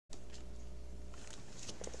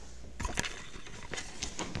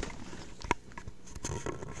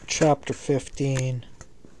Chapter 15.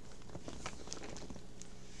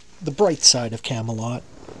 The Bright Side of Camelot.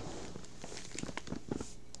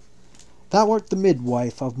 Thou art the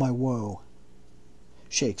midwife of my woe.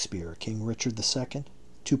 Shakespeare, King Richard II,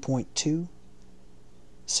 2.2,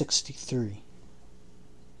 63.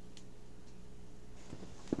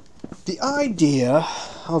 The idea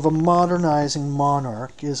of a modernizing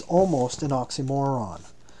monarch is almost an oxymoron.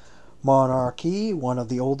 Monarchy, one of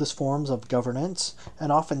the oldest forms of governance,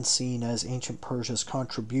 and often seen as ancient Persia's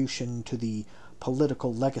contribution to the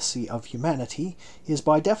political legacy of humanity, is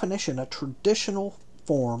by definition a traditional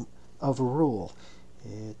form of rule.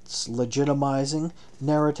 Its legitimizing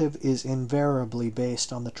narrative is invariably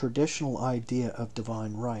based on the traditional idea of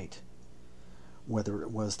divine right. Whether it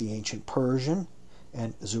was the ancient Persian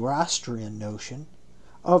and Zoroastrian notion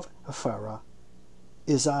of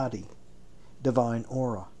Farah-Izadi, divine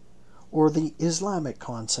aura, or the Islamic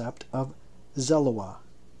concept of Zelwa,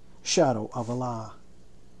 shadow of Allah.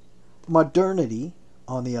 Modernity,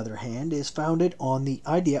 on the other hand, is founded on the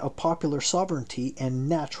idea of popular sovereignty and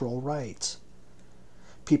natural rights.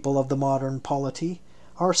 People of the modern polity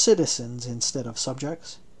are citizens instead of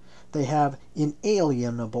subjects. They have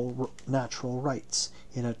inalienable natural rights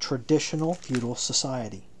in a traditional feudal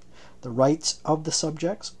society. The rights of the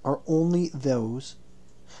subjects are only those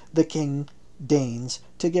the king deigns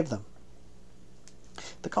to give them.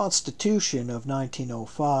 The Constitution of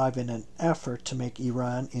 1905, in an effort to make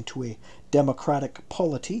Iran into a democratic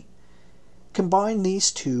polity, combined these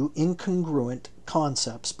two incongruent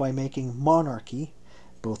concepts by making monarchy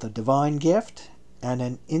both a divine gift and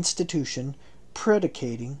an institution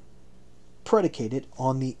predicated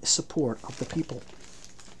on the support of the people.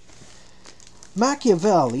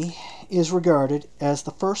 Machiavelli is regarded as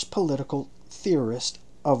the first political theorist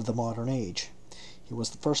of the modern age. He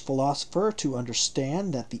was the first philosopher to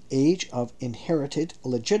understand that the age of inherited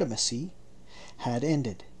legitimacy had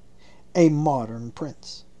ended. A modern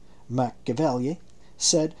prince, Machiavelli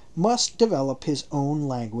said, must develop his own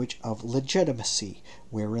language of legitimacy,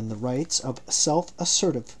 wherein the rights of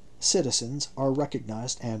self-assertive citizens are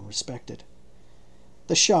recognized and respected.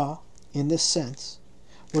 The Shah, in this sense,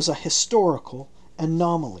 was a historical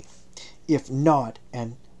anomaly, if not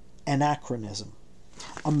an anachronism,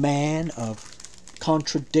 a man of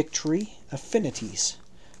contradictory affinities,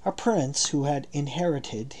 a prince who had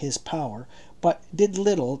inherited his power but did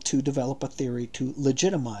little to develop a theory to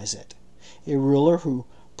legitimize it, a ruler who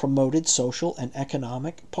promoted social and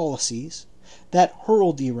economic policies that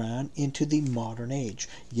hurled Iran into the modern age,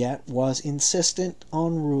 yet was insistent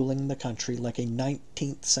on ruling the country like a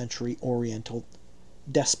 19th century Oriental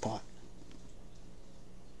despot.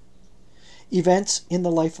 Events in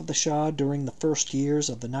the life of the Shah during the first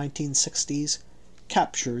years of the 1960s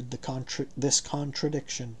captured this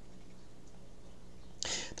contradiction.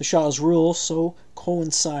 The Shah's rule so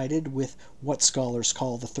coincided with what scholars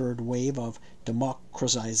call the third wave of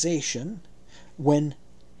democratization, when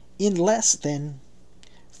in less than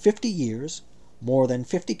 50 years, more than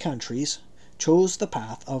 50 countries chose the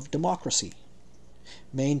path of democracy.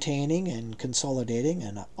 Maintaining and consolidating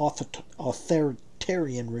an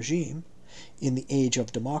authoritarian regime in the age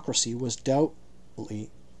of democracy was doubly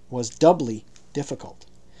difficult,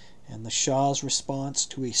 and the Shah's response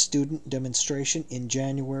to a student demonstration in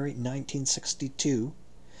January 1962,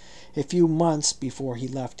 a few months before he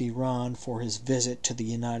left Iran for his visit to the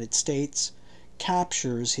United States,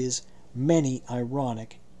 captures his many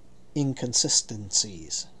ironic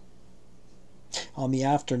inconsistencies. On the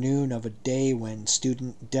afternoon of a day when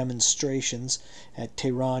student demonstrations at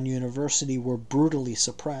Tehran University were brutally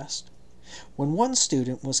suppressed, when one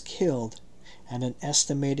student was killed and an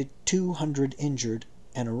estimated 200 injured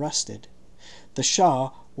and arrested, the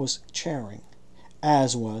Shah was chairing,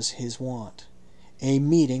 as was his wont, a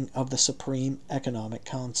meeting of the Supreme Economic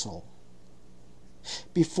Council.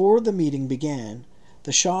 Before the meeting began,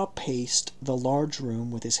 the Shah paced the large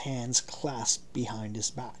room with his hands clasped behind his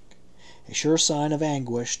back, a sure sign of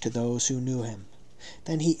anguish to those who knew him.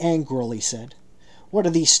 Then he angrily said, "What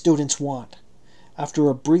do these students want?" After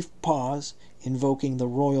a brief pause, invoking the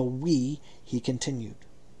royal we, he continued,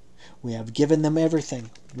 "We have given them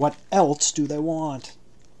everything. What else do they want?"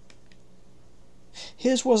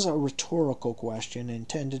 His was a rhetorical question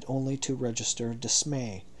intended only to register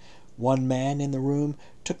dismay. One man in the room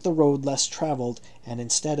took the road less traveled, and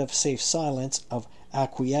instead of safe silence of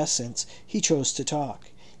acquiescence, he chose to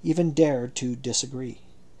talk, even dared to disagree.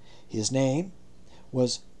 His name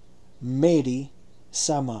was Mehdi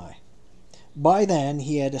Samai. By then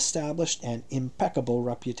he had established an impeccable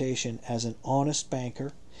reputation as an honest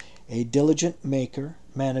banker, a diligent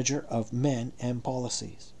manager of men and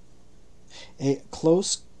policies. A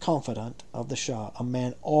close confidant of the Shah, a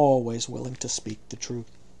man always willing to speak the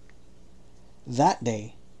truth. That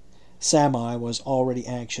day, Samai was already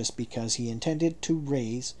anxious because he intended to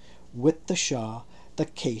raise with the Shah the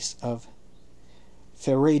case of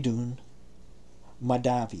Feridun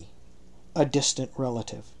Mahdavi, a distant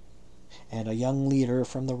relative, and a young leader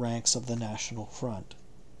from the ranks of the National Front,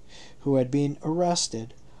 who had been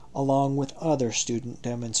arrested along with other student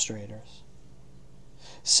demonstrators.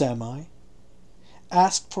 Samai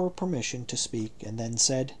asked for permission to speak and then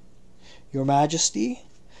said, "Your Majesty,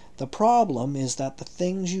 the problem is that the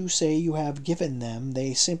things you say you have given them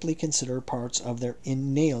they simply consider parts of their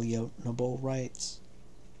inalienable rights.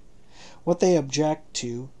 What they object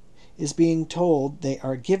to is being told they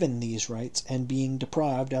are given these rights and being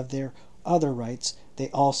deprived of their other rights they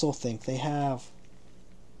also think they have."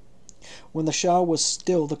 When the Shah was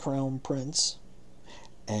still the crown prince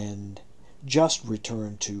and just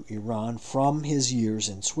returned to Iran from his years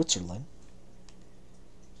in Switzerland,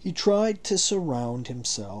 he tried to surround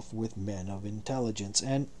himself with men of intelligence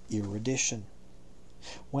and erudition.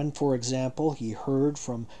 When, for example, he heard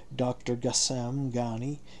from Dr. Ghassem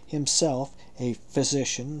Ghani, himself a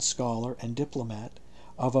physician, scholar, and diplomat,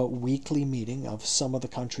 of a weekly meeting of some of the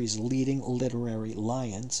country's leading literary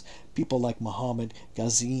lions, people like Muhammad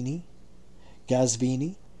Ghazvini,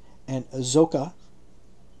 and Zoka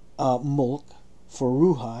Mulk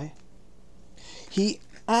Furuhai, he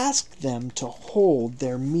asked them to hold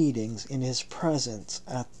their meetings in his presence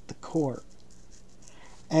at the court.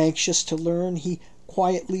 Anxious to learn, he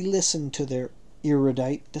quietly listened to their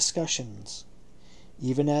erudite discussions.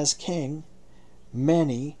 Even as king,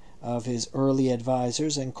 many of his early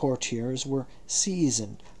advisers and courtiers were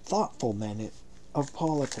seasoned, thoughtful men of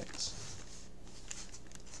politics.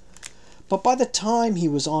 But by the time he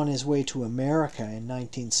was on his way to America in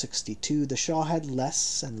 1962, the Shah had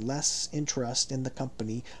less and less interest in the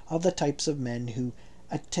company of the types of men who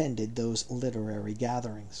attended those literary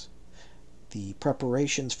gatherings. The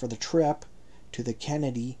preparations for the trip to the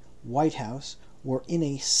Kennedy White House were, in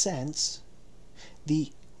a sense,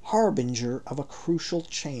 the harbinger of a crucial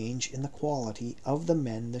change in the quality of the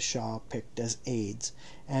men the Shah picked as aides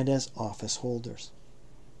and as office holders.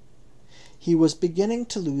 He was beginning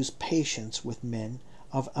to lose patience with men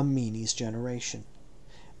of Amini's generation,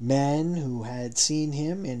 men who had seen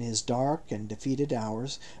him in his dark and defeated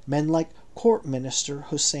hours, men like Court Minister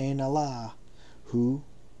Hussein Allah, who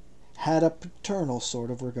had a paternal sort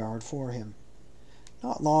of regard for him.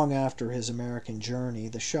 Not long after his American journey,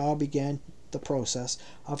 the Shah began the process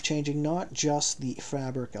of changing not just the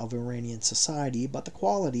fabric of Iranian society, but the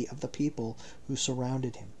quality of the people who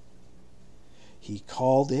surrounded him. He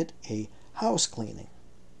called it a house cleaning.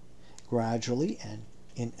 Gradually and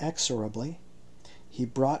inexorably, he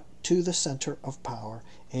brought to the center of power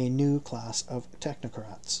a new class of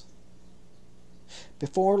technocrats.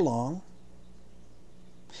 Before long,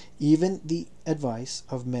 even the advice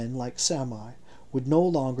of men like Samai would no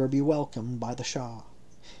longer be welcomed by the Shah.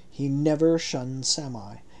 He never shunned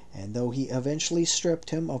Samai, and though he eventually stripped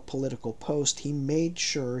him of political post, he made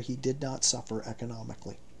sure he did not suffer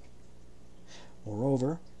economically.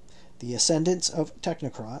 Moreover, the ascendance of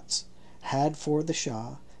technocrats had for the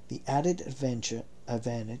Shah the added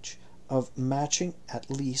advantage of matching at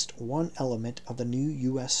least one element of the new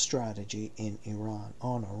U.S. strategy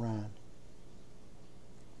on Iran.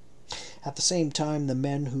 At the same time, the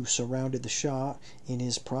men who surrounded the Shah in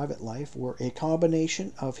his private life were a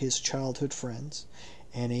combination of his childhood friends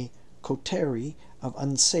and a coterie of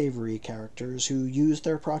unsavory characters who used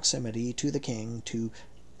their proximity to the king to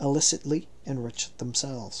illicitly enrich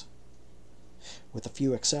themselves. With a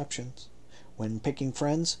few exceptions, when picking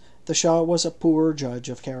friends, the Shah was a poor judge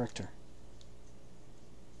of character.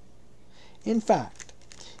 In fact,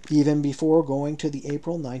 even before going to the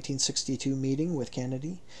April 1962 meeting with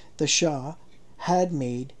Kennedy, the Shah had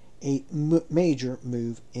made a major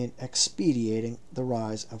move in expediting the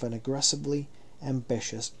rise of an aggressively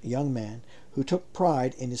ambitious young man who took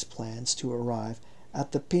pride in his plans to arrive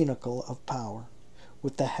at the pinnacle of power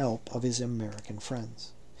with the help of his American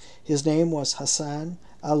friends. His name was Hassan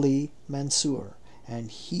Ali Mansour, and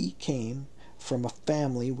he came from a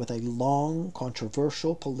family with a long,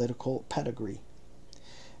 controversial political pedigree.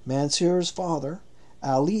 Mansour's father,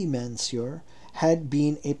 Ali Mansour, had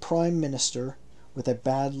been a prime minister with a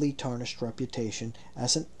badly tarnished reputation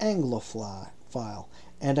as an Anglophile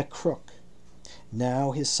and a crook.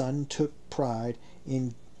 Now his son took pride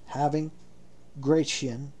in having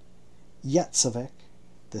Gratian Yatsevic,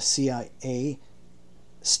 the CIA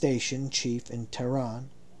station chief in Tehran,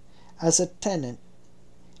 as a tenant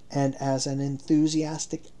and as an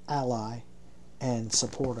enthusiastic ally and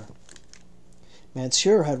supporter.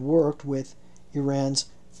 Mansour had worked with Iran's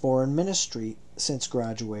foreign ministry since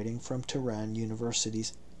graduating from Tehran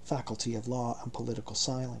University's Faculty of Law and Political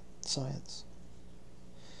Science.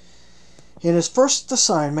 In his first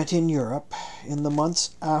assignment in Europe, in the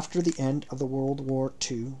months after the end of the World War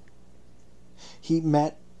II, he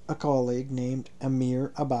met a colleague named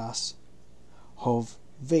Amir Abbas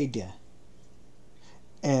Hoveyda,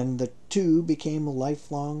 and the two became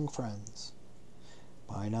lifelong friends.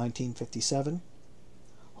 By 1957,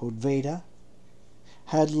 Hoveyda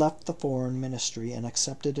had left the foreign ministry and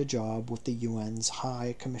accepted a job with the UN's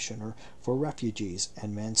High Commissioner for Refugees,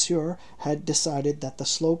 and Mansour had decided that the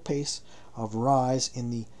slow pace of rise in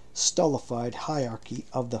the stultified hierarchy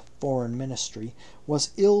of the foreign ministry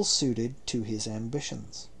was ill-suited to his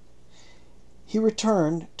ambitions. He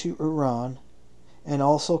returned to Iran and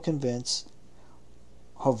also convinced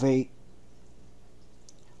Hoveyda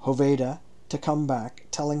to come back,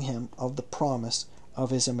 telling him of the promise of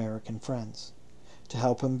his American friends to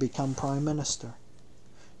help him become prime minister.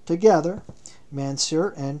 Together,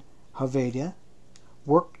 Mansour and Hoveyda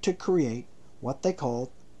worked to create what they called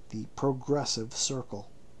the Progressive Circle.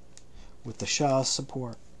 With the Shah's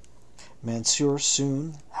support, Mansour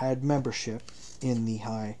soon had membership in the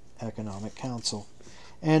High Economic Council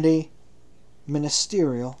and a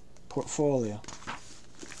ministerial portfolio.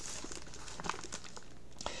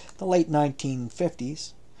 The late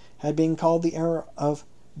 1950s had been called the era of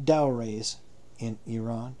dowries in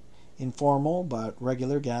Iran, informal but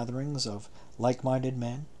regular gatherings of like-minded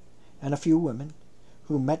men and a few women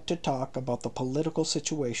who met to talk about the political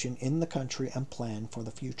situation in the country and plan for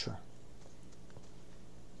the future.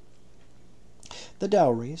 The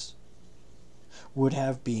dowries would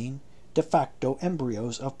have been de facto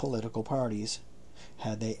embryos of political parties,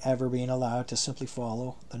 had they ever been allowed to simply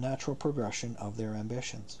follow the natural progression of their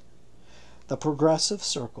ambitions. The Progressive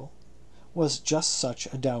Circle was just such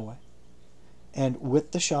a dowry, and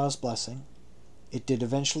with the Shah's blessing, it did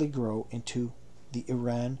eventually grow into the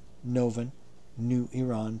Iran Novan New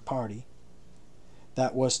Iran Party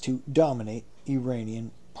that was to dominate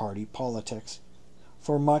Iranian party politics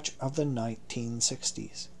for much of the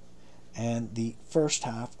 1960s and the first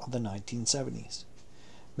half of the 1970s.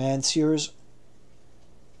 Mansour's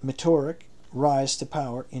meteoric rise to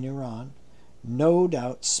power in Iran, no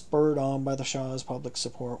doubt spurred on by the Shah's public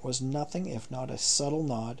support, was nothing if not a subtle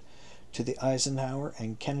nod to the Eisenhower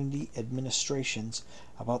and Kennedy administrations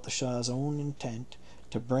about the Shah's own intent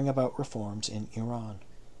to bring about reforms in Iran.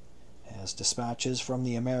 As dispatches from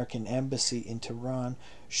the American embassy in Tehran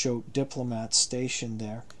showed, diplomats stationed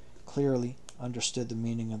there clearly understood the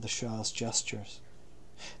meaning of the Shah's gestures.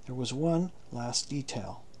 There was one last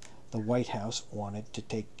detail the White House wanted to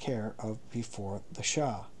take care of before the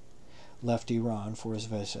Shah left Iran for his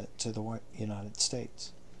visit to the United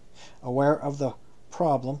States. Aware of the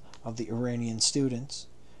problem of the Iranian students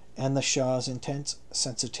and the Shah's intense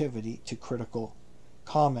sensitivity to critical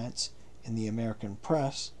comments in the American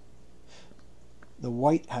press, the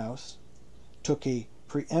White House took a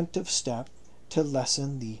preemptive step to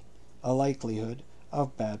lessen the likelihood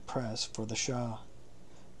of bad press for the Shah.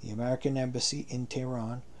 The American embassy in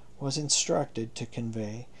Tehran was instructed to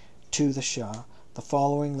convey to the Shah the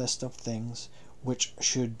following list of things which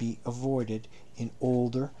should be avoided in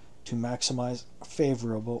order to maximize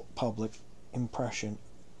favorable public impression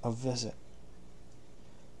of visit.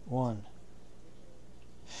 1.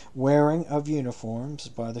 Wearing of uniforms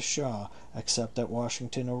by the Shah, except at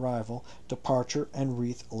Washington arrival, departure, and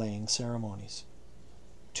wreath-laying ceremonies.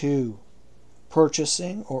 2.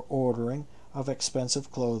 Purchasing or ordering of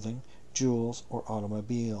expensive clothing, jewels, or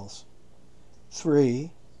automobiles.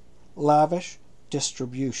 3. Lavish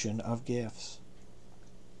distribution of gifts.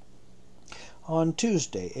 On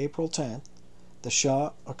Tuesday, April 10th, the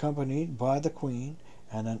Shah, accompanied by the Queen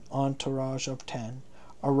and an entourage of 10,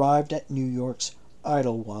 arrived at New York's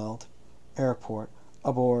Idlewild Airport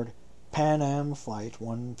aboard Pan Am Flight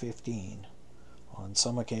 115. On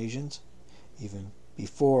some occasions, even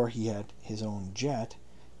before he had his own jet,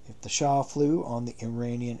 if the Shah flew on the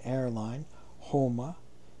Iranian airline Homa,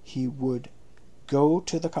 he would go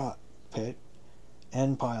to the cockpit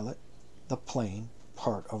and pilot the plane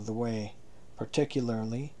part of the way,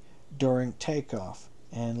 particularly during takeoff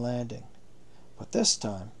and landing. But this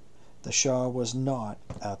time, the Shah was not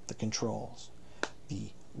at the controls.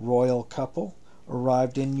 The royal couple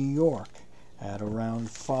arrived in New York at around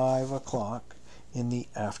 5 o'clock in the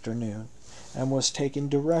afternoon and was taken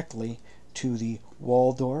directly to the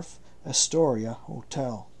Waldorf Astoria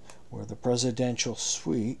Hotel, where the presidential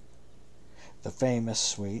suite, the famous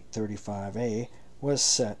Suite 35A, was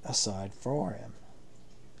set aside for him.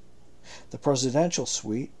 The presidential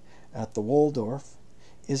suite at the Waldorf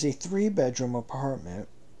is a 3-bedroom apartment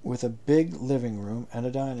with a big living room and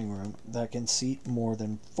a dining room that can seat more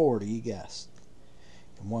than 40 guests.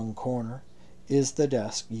 In one corner is the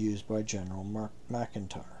desk used by General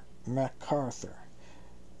MacArthur.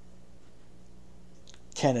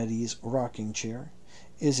 Kennedy's rocking chair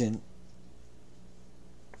is in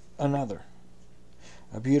another.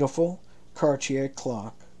 A beautiful Cartier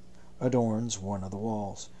clock adorns one of the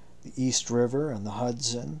walls. The East River and the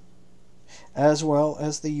Hudson, as well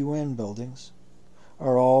as the UN buildings,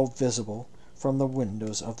 are all visible from the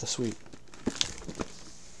windows of the suite.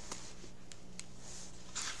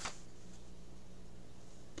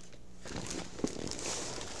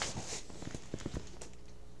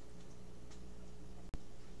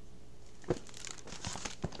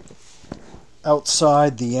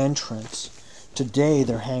 Outside the entrance, today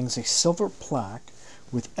there hangs a silver plaque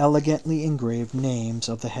with elegantly engraved names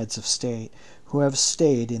of the heads of state who have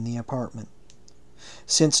stayed in the apartment.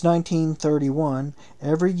 Since 1931,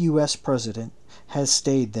 every U.S. president has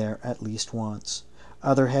stayed there at least once.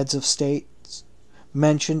 Other heads of states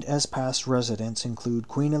mentioned as past residents include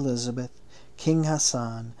Queen Elizabeth, King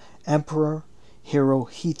Hassan, Emperor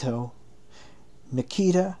Hirohito,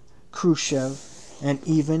 Nikita Khrushchev, and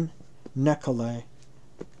even Nikolai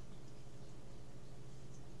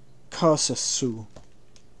Ceausescu,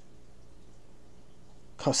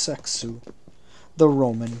 the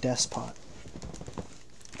Roman despot.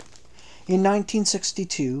 In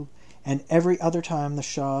 1962, and every other time the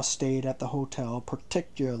Shah stayed at the hotel,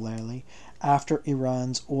 particularly after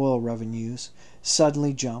Iran's oil revenues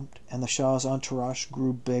suddenly jumped and the Shah's entourage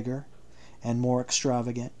grew bigger and more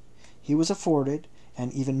extravagant, he was afforded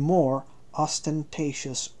an even more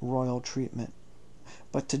ostentatious royal treatment.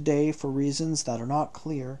 But today, for reasons that are not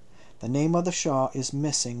clear, the name of the Shah is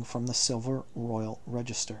missing from the silver royal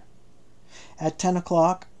register. At 10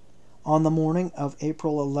 o'clock on the morning of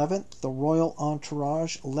April 11th, the royal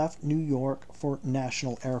entourage left New York for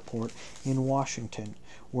National Airport in Washington,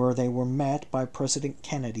 where they were met by President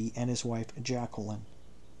Kennedy and his wife Jacqueline.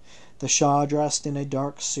 The Shah dressed in a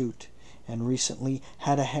dark suit and recently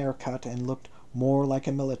had a haircut and looked more like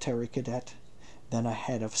a military cadet than a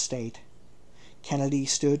head of state. Kennedy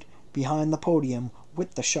stood behind the podium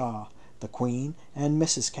with the Shah, the Queen, and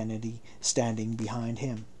Mrs. Kennedy standing behind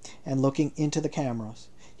him, and looking into the cameras.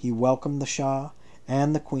 He welcomed the Shah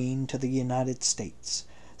and the Queen to the United States,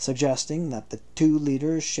 suggesting that the two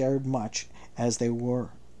leaders shared much as they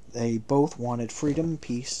both wanted freedom,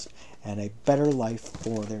 peace, and a better life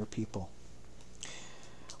for their people.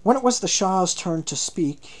 When it was the Shah's turn to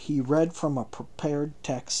speak, he read from a prepared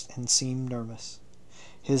text and seemed nervous.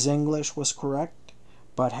 His English was correct,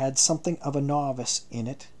 but had something of a novice in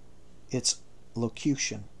it, its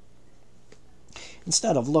locution.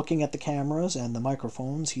 Instead of looking at the cameras and the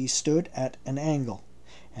microphones, he stood at an angle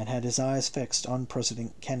and had his eyes fixed on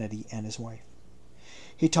President Kennedy and his wife.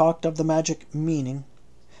 He talked of the magic meaning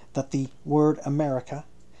that the word America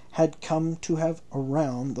had come to have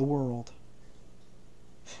around the world.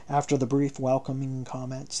 After the brief welcoming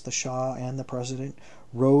comments, the Shah and the President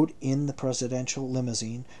rode in the presidential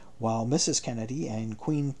limousine, while Mrs. Kennedy and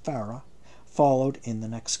Queen Farah followed in the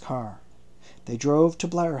next car. They drove to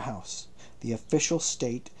Blair House, the official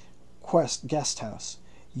state guest house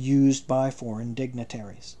used by foreign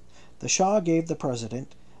dignitaries. The Shah gave the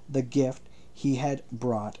President the gift he had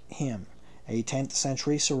brought him, a 10th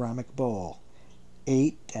century ceramic bowl,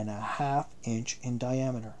 8.5 inches in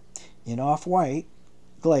diameter, in off-white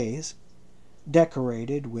glaze,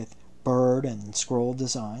 decorated with bird and scroll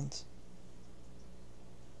designs.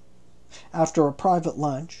 After a private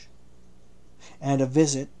lunch and a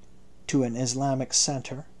visit to an Islamic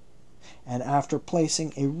center, and after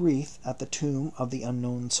placing a wreath at the tomb of the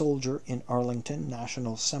unknown soldier in Arlington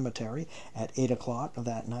National Cemetery at 8 o'clock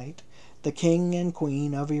that night, the King and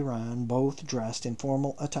Queen of Iran, both dressed in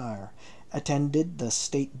formal attire, attended the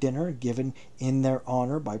state dinner given in their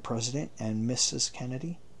honor by President and Mrs.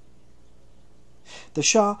 Kennedy. The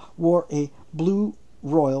Shah wore a blue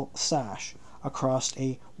royal sash across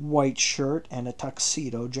a white shirt and a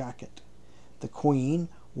tuxedo jacket. The Queen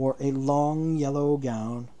wore a long yellow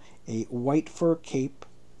gown, a white fur cape,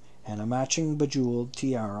 and a matching bejeweled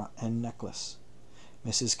tiara and necklace.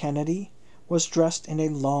 Mrs. Kennedy was dressed in a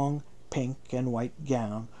long pink and white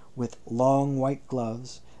gown with long white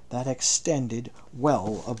gloves that extended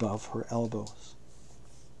well above her elbows.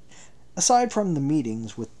 Aside from the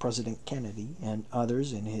meetings with President Kennedy and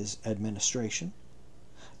others in his administration,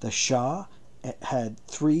 the Shah had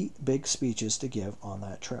 3 big speeches to give on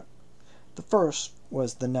that trip. The first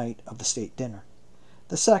was the night of the state dinner.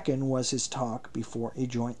 The second was his talk before a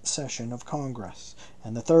joint session of Congress,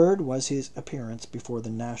 and the third was his appearance before the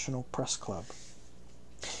National Press Club.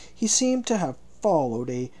 He seemed to have followed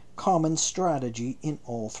a common strategy in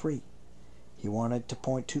all three. He wanted to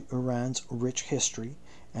point to Iran's rich history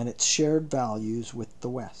and its shared values with the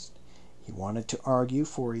West. He wanted to argue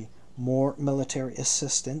for a more military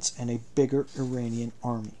assistance and a bigger Iranian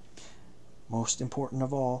army. Most important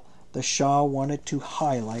of all, the Shah wanted to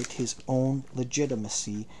highlight his own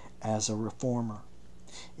legitimacy as a reformer.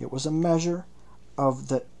 It was a measure of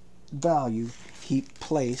the value he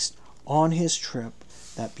placed on his trip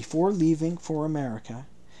that before leaving for America,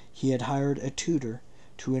 he had hired a tutor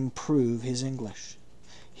to improve his English.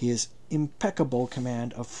 His impeccable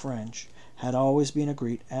command of French had always been a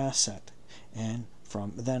great asset, and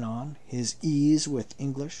from then on, his ease with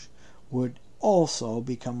English would also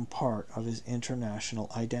become part of his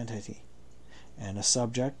international identity, and a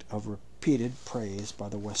subject of repeated praise by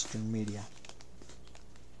the Western media.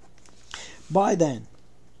 By then,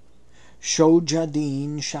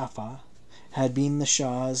 Shojaddin Shafa had been the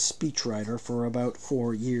Shah's speechwriter for about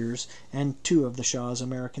 4 years, and 2 of the Shah's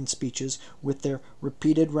American speeches, with their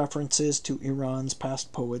repeated references to Iran's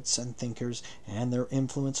past poets and thinkers and their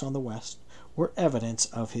influence on the West, were evidence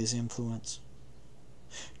of his influence.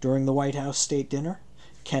 During the White House state dinner,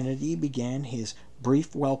 Kennedy began his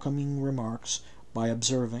brief welcoming remarks by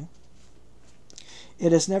observing,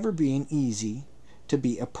 "It has never been easy to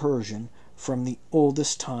be a Persian from the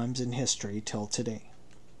oldest times in history till today."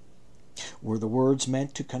 Were the words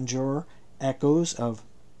meant to conjure echoes of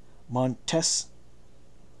Montesquieu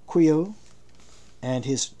and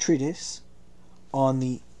his treatise on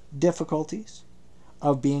the difficulties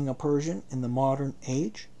of being a Persian in the modern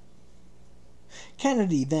age?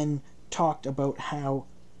 Kennedy then talked about how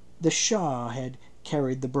the Shah had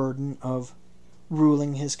carried the burden of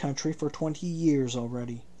ruling his country for 20 years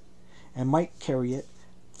already, and might carry it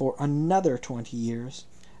for another 20 years.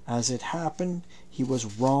 As it happened, he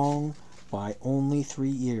was wrong by only 3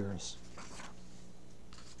 years.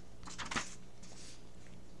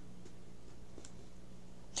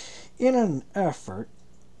 In an effort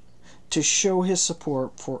to show his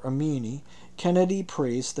support for Amini, Kennedy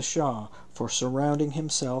praised the Shah for surrounding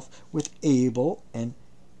himself with able and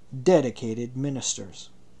dedicated ministers.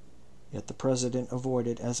 Yet the president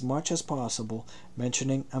avoided as much as possible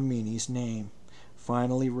mentioning Amini's name,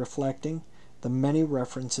 finally reflecting the many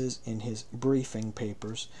references in his briefing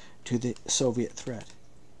papers to the Soviet threat.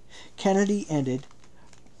 Kennedy ended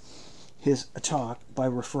his talk by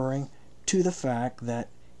referring to the fact that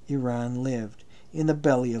Iran lived in the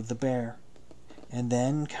belly of the bear, and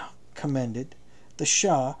then commended the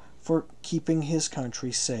Shah for keeping his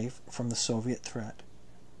country safe from the Soviet threat.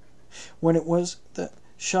 When it was the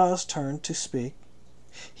Shah's turn to speak,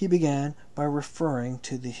 he began by referring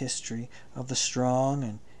to the history of the strong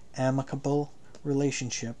and amicable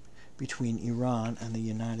relationship between Iran and the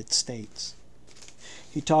United States.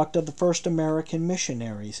 He talked of the first American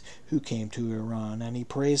missionaries who came to Iran, and he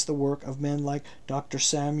praised the work of men like Dr.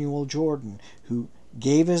 Samuel Jordan, who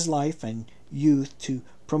gave his life and youth to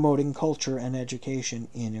promoting culture and education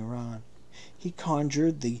in Iran. He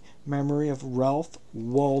conjured the memory of Ralph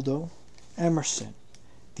Waldo Emerson,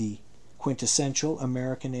 the quintessential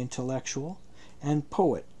American intellectual and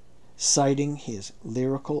poet, citing his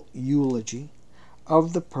lyrical eulogy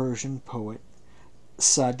of the Persian poet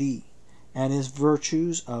Sa'di and his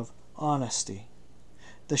virtues of honesty.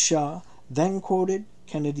 The Shah then quoted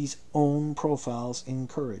Kennedy's own profiles in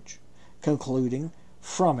courage, concluding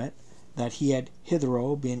from it that he had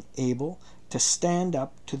hitherto been able to stand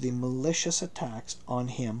up to the malicious attacks on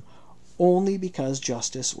him only because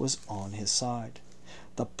justice was on his side.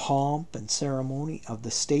 The pomp and ceremony of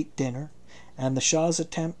the state dinner and the Shah's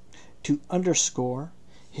attempt to underscore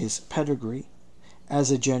his pedigree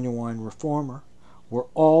as a genuine reformer were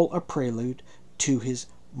all a prelude to his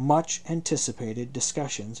much anticipated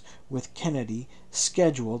discussions with Kennedy,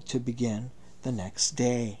 scheduled to begin the next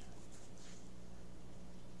day.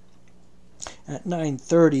 At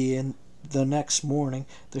 9:30 the next morning,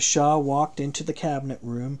 the Shah walked into the cabinet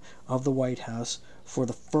room of the White House for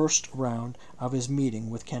the first round of his meeting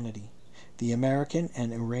with Kennedy. The American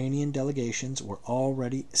and Iranian delegations were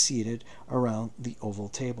already seated around the Oval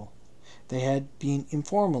Table. They had been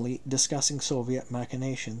informally discussing Soviet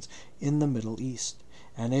machinations in the Middle East,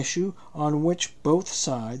 an issue on which both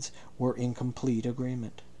sides were in complete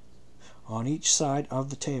agreement. On each side of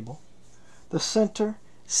the table, the center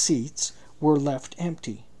seats were left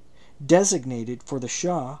empty, designated for the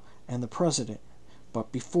Shah and the President,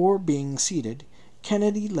 but before being seated,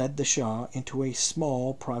 Kennedy led the Shah into a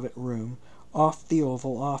small private room off the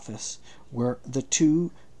Oval Office, where the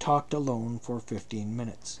two talked alone for 15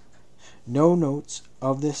 minutes. No notes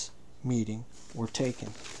of this meeting were taken.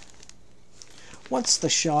 Once the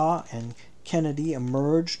Shah and Kennedy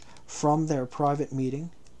emerged from their private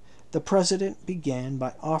meeting, the President began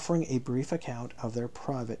by offering a brief account of their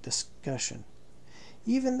private discussion.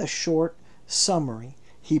 Even the short summary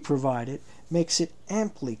he provided makes it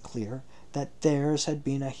amply clear that theirs had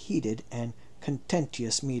been a heated and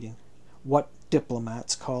contentious meeting, what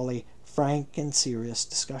diplomats call a frank and serious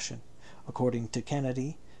discussion. According to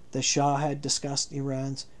Kennedy, the Shah had discussed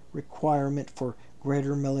Iran's requirement for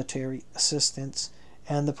greater military assistance,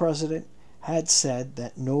 and the President had said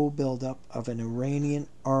that no buildup of an Iranian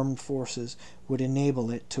armed forces would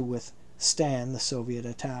enable it to withstand the Soviet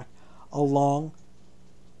attack alone,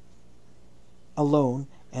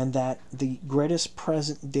 and that the greatest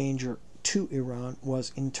present danger to Iran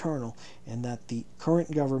was internal, and that the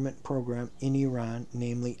current government program in Iran,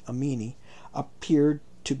 namely Amini, appeared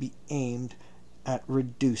to be aimed at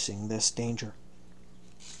reducing this danger.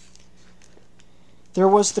 There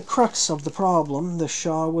was the crux of the problem. The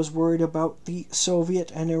Shah was worried about the Soviet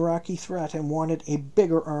and Iraqi threat and wanted a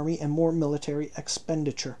bigger army and more military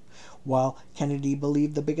expenditure, while Kennedy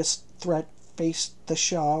believed the biggest threat faced the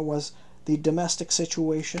Shah was the domestic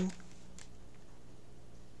situation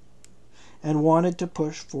and wanted to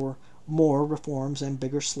push for more reforms and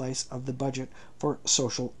bigger slice of the budget for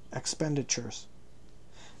social expenditures.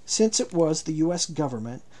 Since it was the U.S.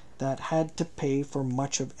 government that had to pay for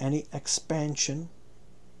much of any expansion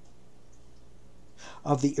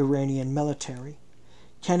of the Iranian military,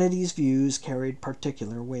 Kennedy's views carried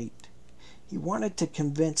particular weight. He wanted to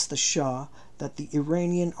convince the Shah that the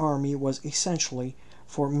Iranian army was essentially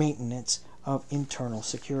for maintenance of internal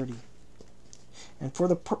security. And for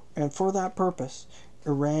that purpose,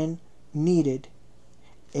 Iran needed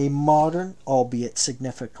a modern, albeit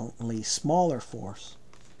significantly smaller force.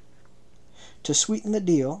 To sweeten the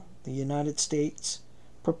deal, the United States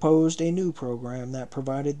proposed a new program that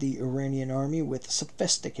provided the Iranian army with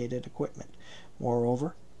sophisticated equipment.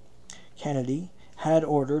 Moreover, Kennedy had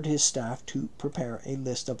ordered his staff to prepare a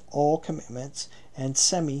list of all commitments and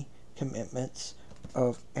semi-commitments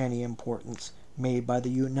of any importance made by the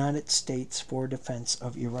United States for defense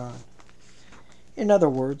of Iran. In other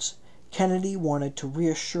words, Kennedy wanted to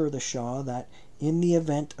reassure the Shah that in the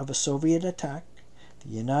event of a Soviet attack, the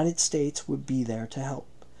United States would be there to help.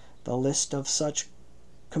 The list of such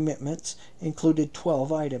commitments included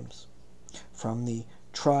 12 items, from the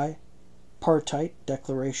Tripartite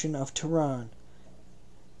Declaration of Tehran,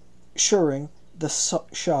 assuring the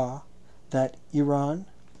Shah that Iran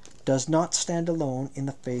does not stand alone in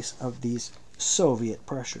the face of these Soviet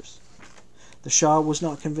pressures. The Shah was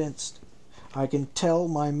not convinced. "I can tell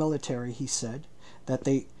my military," he said, "that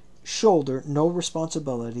they shoulder no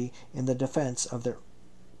responsibility in the defense of their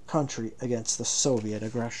country against the Soviet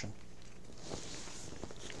aggression."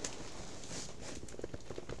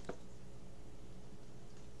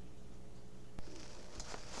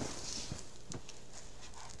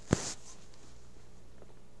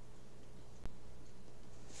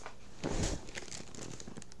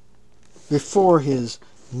 Before his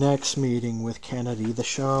next meeting with Kennedy, the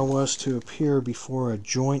Shah was to appear before a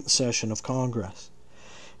joint session of Congress,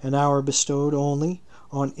 an hour bestowed only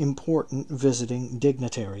on important visiting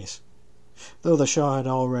dignitaries. Though the Shah had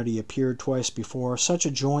already appeared twice before such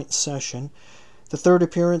a joint session, the third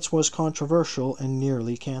appearance was controversial and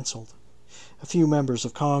nearly cancelled. A few members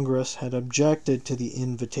of Congress had objected to the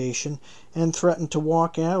invitation and threatened to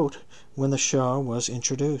walk out when the Shah was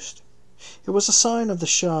introduced. It was a sign of the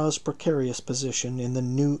Shah's precarious position in the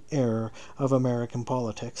new era of American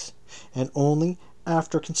politics, and only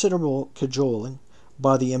after considerable cajoling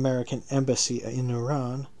by the American embassy in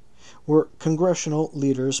Iran were congressional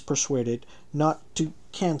leaders persuaded not to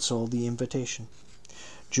cancel the invitation.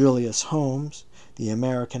 Julius Holmes, the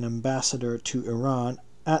American ambassador to Iran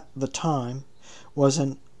at the time, was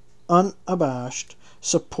an unabashed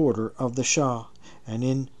supporter of the Shah, and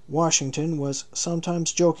in Washington was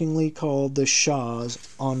sometimes jokingly called the Shah's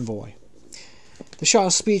envoy. The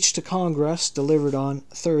Shah's speech to Congress, delivered on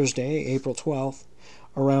Thursday, April 12th,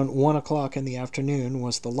 around 1 o'clock in the afternoon,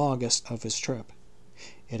 was the longest of his trip.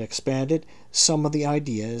 It expanded some of the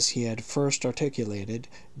ideas he had first articulated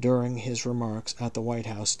during his remarks at the White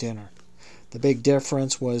House dinner. The big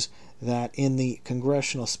difference was that in the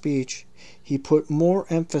congressional speech, he put more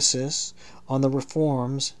emphasis on the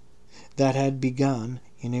reforms that had begun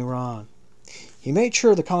in Iran. He made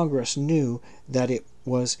sure the Congress knew that it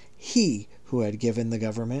was he who had given the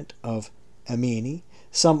government of Amini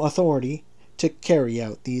some authority to carry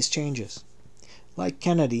out these changes. Like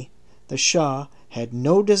Kennedy, the Shah had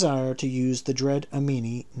no desire to use the dread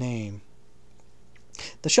Amini name.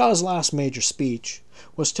 The Shah's last major speech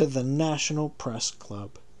was to the National Press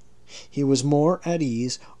Club. He was more at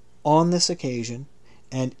ease on this occasion,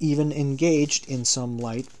 and even engaged in some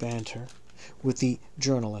light banter with the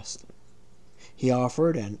journalist. He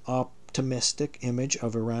offered an optimistic image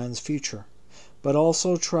of Iran's future, but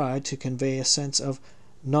also tried to convey a sense of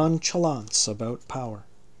nonchalance about power.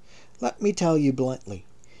 "Let me tell you bluntly,"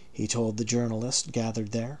 he told the journalists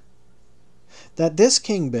gathered there, "that this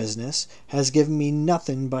king business has given me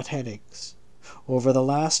nothing but headaches. Over the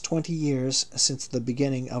last 20 years since the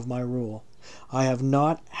beginning of my rule, I have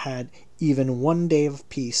not had even one day of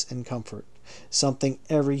peace and comfort, something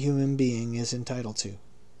every human being is entitled to."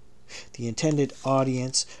 The intended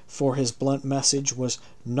audience for his blunt message was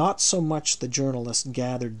not so much the journalists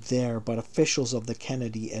gathered there, but officials of the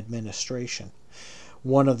Kennedy administration.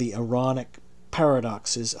 One of the ironic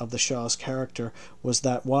paradoxes of the Shah's character was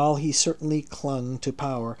that while he certainly clung to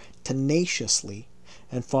power tenaciously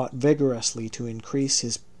and fought vigorously to increase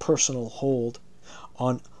his personal hold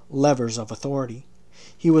on levers of authority,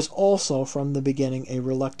 he was also from the beginning a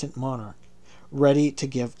reluctant monarch, ready to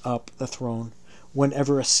give up the throne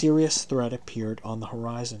whenever a serious threat appeared on the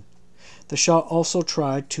horizon. The Shah also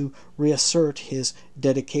tried to reassert his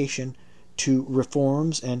dedication to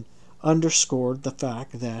reforms and underscored the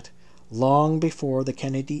fact that, long before the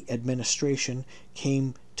Kennedy administration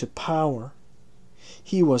came to power,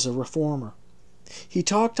 he was a reformer. He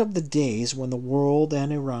talked of the days when the world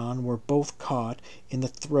and Iran were both caught in the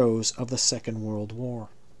throes of the Second World War,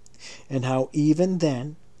 and how even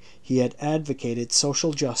then he had advocated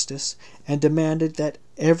social justice and demanded that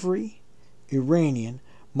every Iranian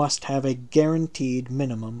must have a guaranteed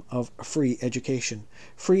minimum of free education,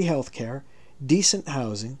 free health care, decent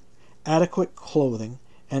housing, adequate clothing,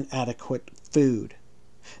 and adequate food.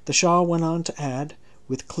 The Shah went on to add,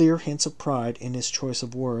 with clear hints of pride in his choice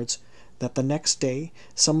of words, that the next day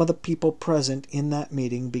some of the people present in that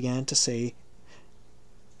meeting began to say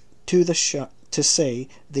the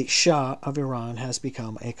Shah of Iran has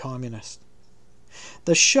become a communist.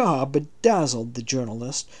 The Shah bedazzled the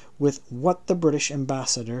journalist with what the British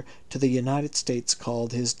ambassador to the United States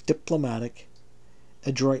called his diplomatic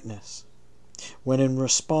adroitness. When in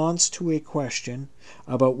response to a question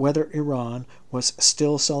about whether Iran was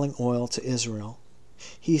still selling oil to Israel,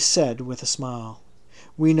 he said with a smile,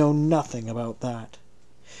 "We know nothing about that."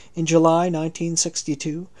 In July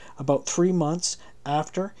 1962, about 3 months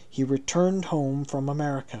after he returned home from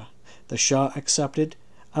America, the Shah accepted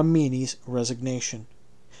Amini's resignation.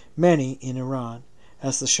 Many in Iran,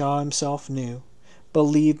 as the Shah himself knew,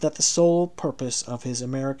 believed that the sole purpose of his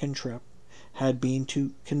American trip had been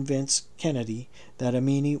to convince Kennedy that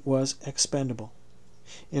Amini was expendable.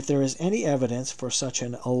 If there is any evidence for such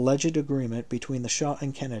an alleged agreement between the Shah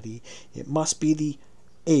and Kennedy, it must be the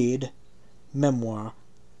Aide memoir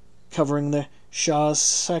covering the Shah's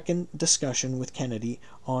second discussion with Kennedy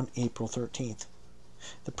on April 13th.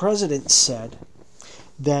 The president said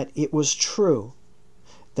that it was true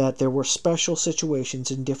that there were special situations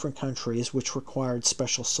in different countries which required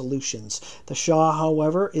special solutions. The Shah,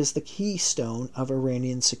 however, is the keystone of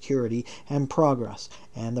Iranian security and progress,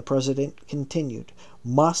 and the president continued,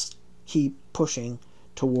 must keep pushing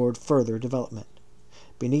toward further development.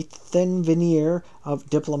 Beneath the thin veneer of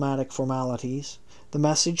diplomatic formalities, the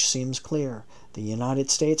message seems clear. The United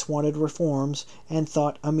States wanted reforms and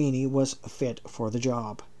thought Amini was fit for the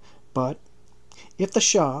job. But if the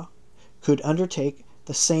Shah could undertake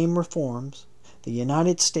the same reforms, the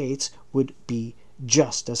United States would be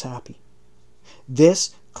just as happy.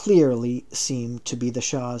 This clearly seemed to be the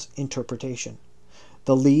Shah's interpretation.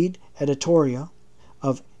 The lead editorial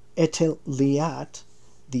of Etiliyat,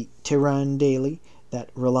 the Tehran daily that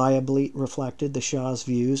reliably reflected the Shah's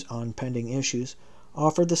views on pending issues,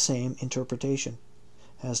 offered the same interpretation.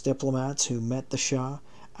 As diplomats who met the Shah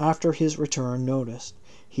after his return noticed,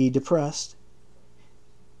 he depressed,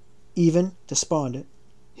 even despondent.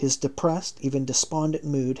 His depressed, even despondent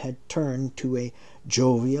mood had turned to a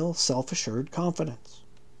jovial, self-assured confidence.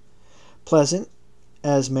 Pleasant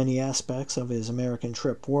as many aspects of his American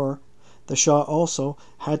trip were, the Shah also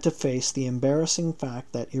had to face the embarrassing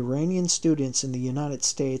fact that Iranian students in the United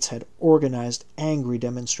States had organized angry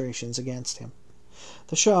demonstrations against him.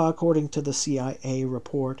 The Shah, according to the CIA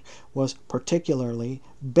report, was particularly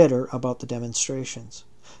bitter about the demonstrations.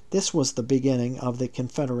 This was the beginning of the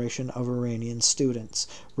Confederation of Iranian Students,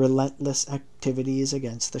 relentless activities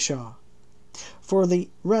against the Shah. For the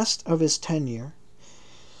rest of his tenure,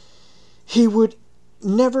 he would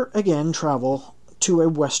never again travel to a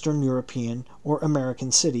Western European or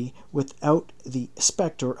American city without the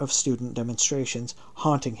specter of student demonstrations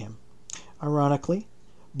haunting him. Ironically,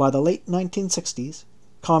 by the late 1960s,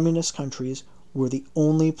 communist countries were the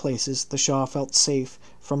only places the Shah felt safe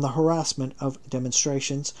from the harassment of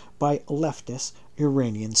demonstrations by leftist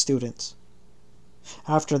Iranian students.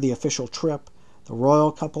 After the official trip, the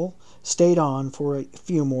royal couple stayed on for a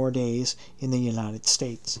few more days in the United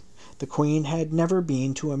States. The Queen had never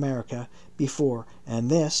been to America before, and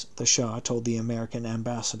this, the Shah told the American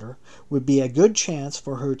ambassador, would be a good chance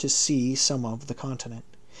for her to see some of the continent.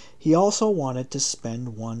 He also wanted to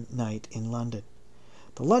spend one night in London.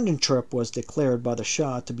 The London trip was declared by the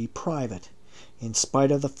Shah to be private, in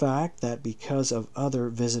spite of the fact that because of other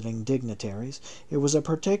visiting dignitaries, it was a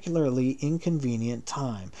particularly inconvenient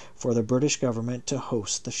time for the British government to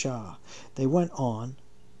host the Shah. They went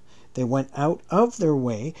out of their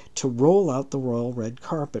way to roll out the royal red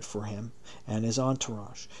carpet for him and his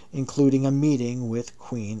entourage, including a meeting with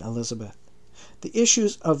Queen Elizabeth. The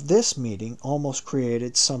issues of this meeting almost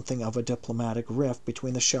created something of a diplomatic rift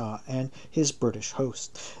between the Shah and his British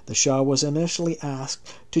host. The Shah was initially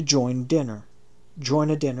asked to join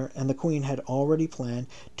a dinner, and the Queen had already planned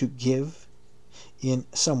to give in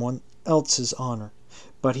someone else's honor,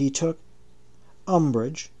 but he took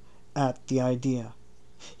umbrage at the idea.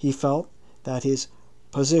 He felt that his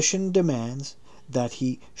position demands that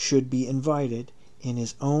he should be invited in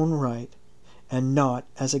his own right and not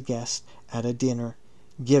as a guest at a dinner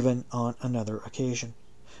given on another occasion.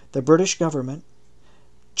 The British government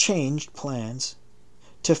changed plans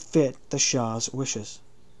to fit the Shah's wishes.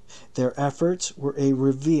 Their efforts were a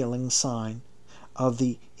revealing sign of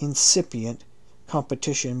the incipient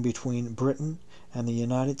competition between Britain and the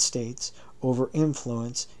United States over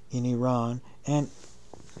influence in Iran and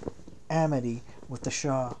amity with the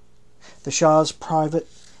Shah. The Shah's private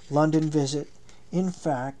London visit, in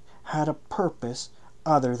fact, had a purpose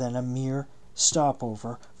other than a mere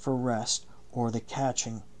stopover for rest or the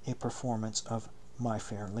catching a performance of My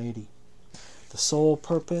Fair Lady. The sole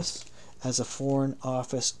purpose, as a Foreign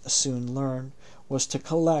Office soon learned, was to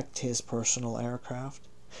collect his personal aircraft,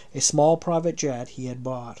 a small private jet he had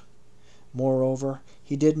bought. Moreover,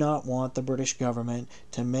 he did not want the British government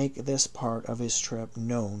to make this part of his trip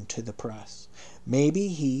known to the press. Maybe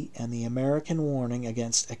he and the American warning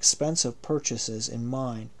against expensive purchases in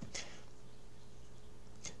mind.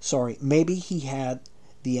 Maybe he had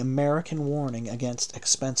the American warning against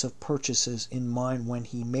expensive purchases in mind when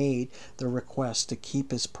he made the request to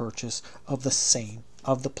keep his purchase of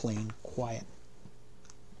the plane quiet.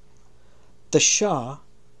 The Shah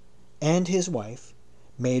and his wife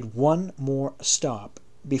made one more stop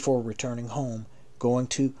before returning home, going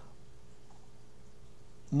to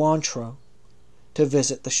Montreux to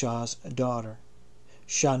visit the Shah's daughter,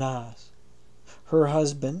 Shahnaz, her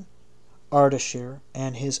husband, Ardashir,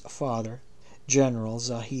 and his father, General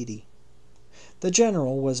Zahedi. The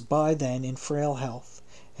general was by then in frail health,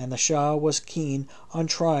 and the Shah was keen on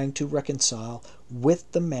trying to reconcile with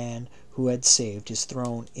the man who had saved his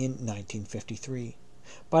throne in 1953,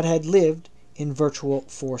 but had lived in virtual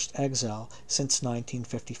forced exile since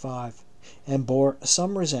 1955, and bore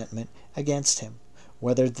some resentment against him.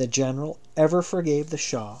 Whether the general ever forgave the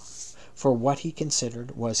Shah for what he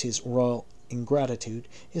considered was his royal ingratitude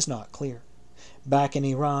is not clear. Back in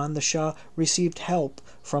Iran, the Shah received help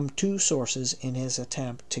from two sources in his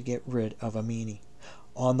attempt to get rid of Amini.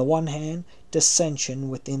 On the one hand, dissension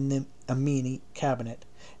within the Amini cabinet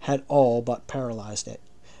had all but paralyzed it.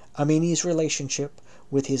 Amini's relationship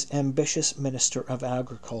with his ambitious Minister of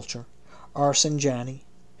Agriculture, Rafsanjani,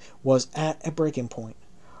 was at a breaking point.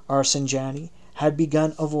 Rafsanjani had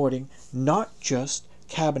begun avoiding not just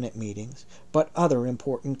cabinet meetings, but other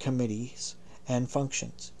important committees and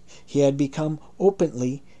functions. He had become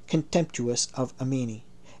openly contemptuous of Amini,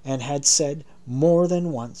 and had said more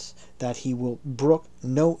than once that he will brook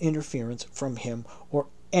no interference from him or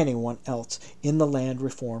anyone else in the land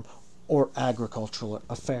reform or agricultural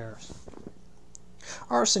affairs.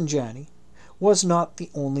 Rafsanjani was not the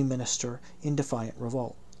only minister in defiant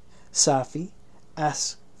revolt. Safi,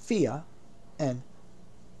 Asfiya, and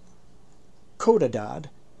Khordadad,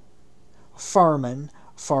 Farman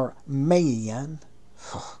Farmayian,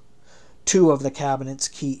 two of the cabinet's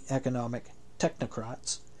key economic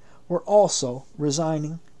technocrats, were also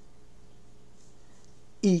resigning,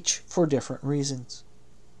 each for different reasons.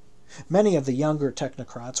 Many of the younger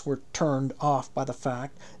technocrats were turned off by the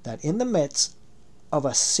fact that in the midst of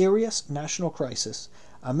a serious national crisis,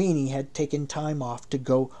 Amini had taken time off to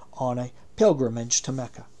go on a pilgrimage to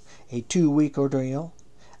Mecca, a 2-week ordeal,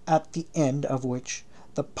 at the end of which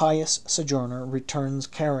the pious sojourner returns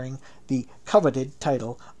carrying the coveted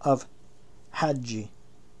title of Hajji,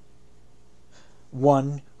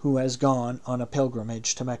 one who has gone on a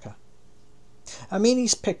pilgrimage to Mecca.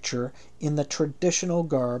 Amini's picture in the traditional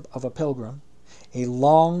garb of a pilgrim, a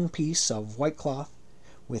long piece of white cloth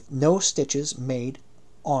with no stitches made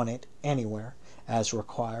on it anywhere, as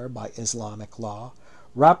required by Islamic law,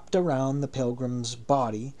 wrapped around the pilgrim's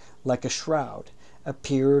body like a shroud,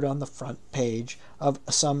 appeared on the front page of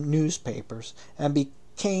some newspapers and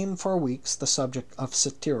became for weeks the subject of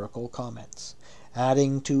satirical comments.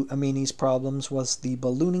 Adding to Amini's problems was the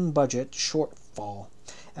ballooning budget shortfall,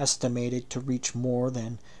 estimated to reach more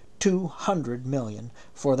than 200 million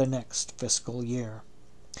for the next fiscal year.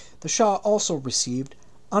 The Shah also received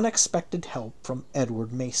unexpected help from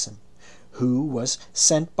Edward Mason, who was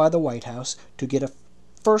sent by the White House to get a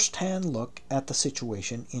first-hand look at the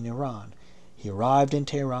situation in Iran. He arrived in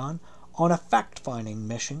Tehran on a fact-finding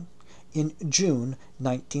mission in June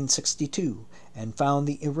 1962 and found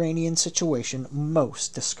the Iranian situation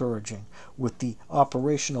most discouraging, with the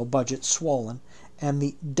operational budget swollen and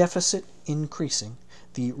the deficit increasing,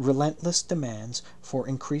 the relentless demands for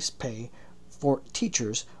increased pay for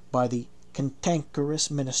teachers by the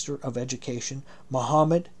cantankerous Minister of Education,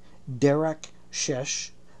 Mohammad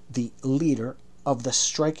Shesh, the leader of the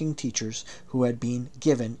striking teachers who had been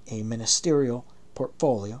given a ministerial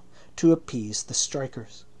portfolio to appease the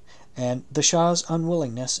strikers, and the Shah's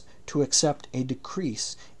unwillingness to accept a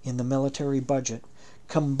decrease in the military budget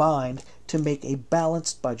combined to make a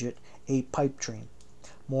balanced budget a pipe dream.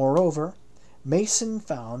 Moreover, Mason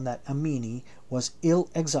found that Amini was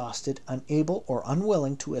ill-exhausted, unable or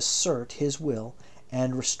unwilling to assert his will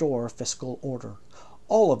and restore fiscal order.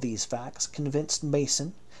 All of these facts convinced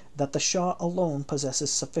Mason that the Shah alone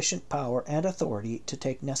possesses sufficient power and authority to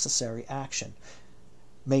take necessary action.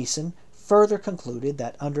 Mason further concluded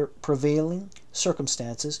that under prevailing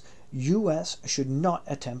circumstances, U.S. should not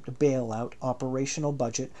attempt to bail out operational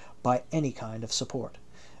budget by any kind of support.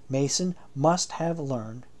 Mason must have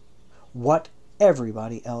learned what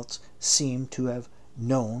everybody else seemed to have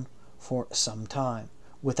known for some time.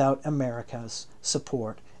 Without America's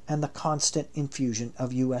support and the constant infusion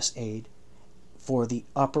of U.S. aid for the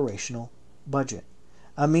operational budget,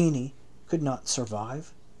 Amini could not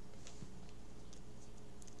survive.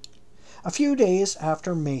 A few days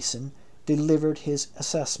after Mason delivered his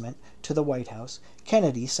assessment to the White House,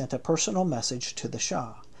 Kennedy sent a personal message to the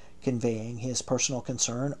Shah, conveying his personal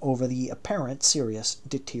concern over the apparent serious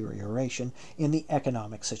deterioration in the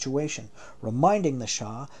economic situation, reminding the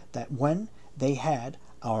Shah that when they had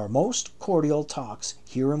our most cordial talks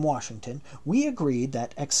here in Washington, we agreed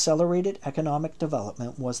that accelerated economic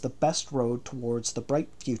development was the best road towards the bright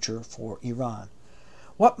future for Iran.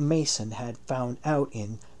 What Mason had found out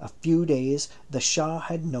in a few days, the Shah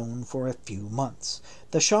had known for a few months.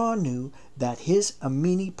 The Shah knew that his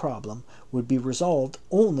Amini problem would be resolved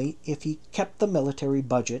only if he kept the military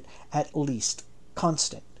budget at least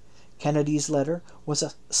constant. Kennedy's letter was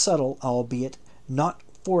a subtle, albeit not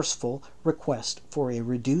forceful, request for a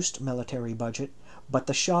reduced military budget, but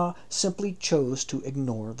the Shah simply chose to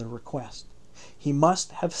ignore the request. He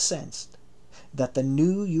must have sensed that the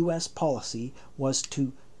new U.S. policy was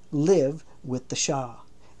to live with the Shah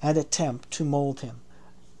and attempt to mold him,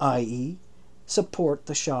 i.e., support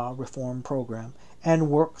the Shah reform program and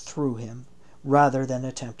work through him, rather than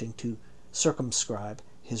attempting to circumscribe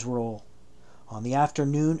his role. On the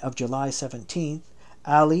afternoon of July 17th,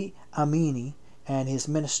 Ali Amini and his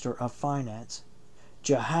Minister of Finance,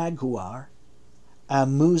 Jahagiar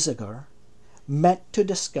Amuzgar, met to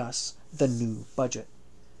discuss the new budget.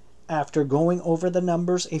 After going over the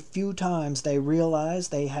numbers a few times, they realized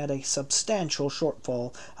they had a substantial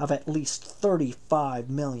shortfall of at least 35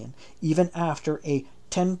 million, even after a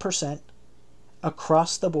 10%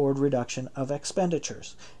 across-the-board reduction of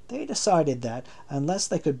expenditures. They decided that, unless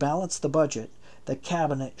they could balance the budget, the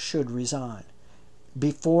cabinet should resign.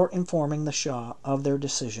 Before informing the Shah of their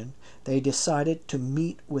decision, they decided to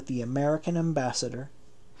meet with the American ambassador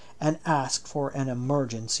and ask for an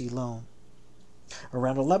emergency loan.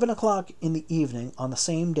 Around 11 o'clock in the evening on the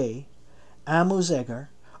same day, Amuzgar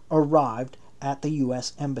arrived at the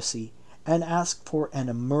U.S. Embassy and asked for an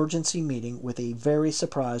emergency meeting with a very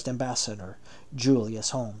surprised ambassador, Julius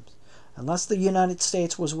Holmes. Unless the United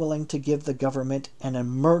States was willing to give the government an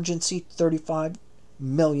emergency $35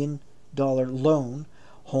 million loan,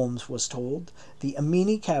 Holmes was told, the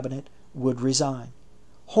Amini cabinet would resign.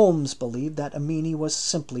 Holmes believed that Amini was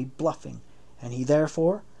simply bluffing, and he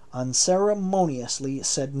therefore unceremoniously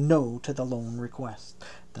said no to the loan request.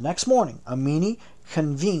 The next morning, Amini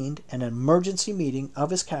convened an emergency meeting of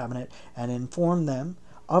his cabinet and informed them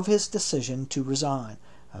of his decision to resign.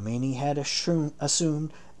 Amini had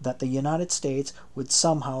assumed that the United States would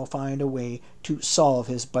somehow find a way to solve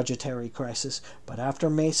his budgetary crisis, but after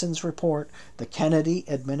Mason's report, the Kennedy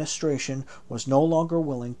administration was no longer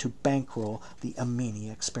willing to bankroll the Amini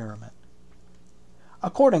experiment.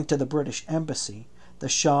 According to the British Embassy, the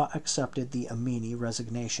Shah accepted the Amini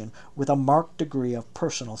resignation with a marked degree of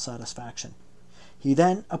personal satisfaction. He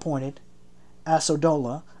then appointed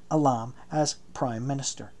Asadullah Alam as Prime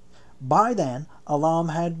Minister. By then, Alam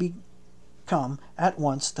had become at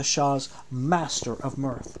once the Shah's master of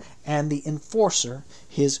mirth and the enforcer,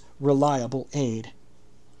 his reliable aide,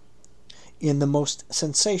 in the most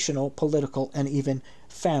sensational political and even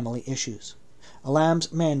family issues.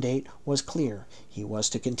 Alam's mandate was clear. He was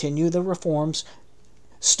to continue the reforms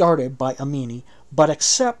started by Amini, but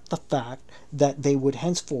accept the fact that they would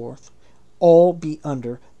henceforth all be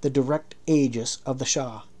under the direct aegis of the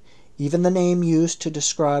Shah. Even the name used to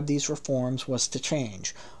describe these reforms was to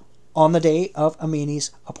change. On the day of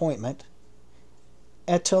Amini's appointment,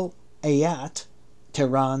 Etel Ayat,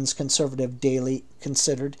 Tehran's conservative daily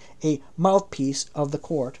considered a mouthpiece of the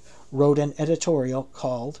court, wrote an editorial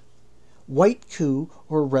called White Coup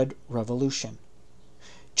or Red Revolution.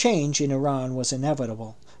 Change in Iran was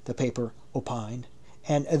inevitable, the paper opined,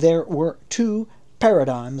 and there were two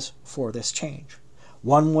paradigms for this change.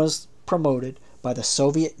 One was promoted by the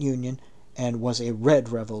Soviet Union and was a red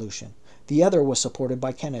revolution. The other was supported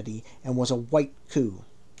by Kennedy and was a white coup.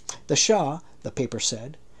 The Shah, the paper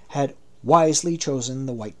said, had wisely chosen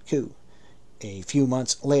the white coup. A few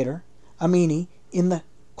months later, Amini, in the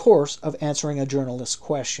course of answering a journalist's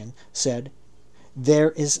question, said,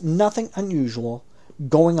 "There is nothing unusual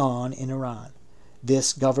going on in Iran.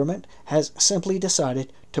 This government has simply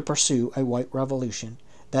decided to pursue a white revolution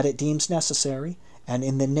that it deems necessary and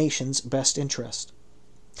in the nation's best interest."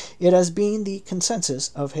 It has been the consensus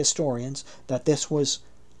of historians that this was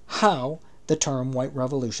how the term white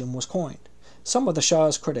revolution was coined. Some of the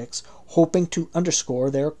Shah's critics, hoping to underscore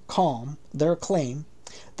their claim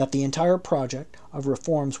that the entire project of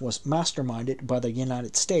reforms was masterminded by the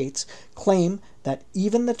United States, claim that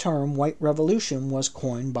even the term white revolution was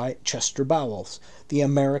coined by Chester Bowles, the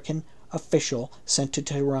American official sent to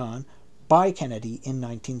Tehran by Kennedy in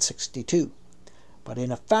 1962. But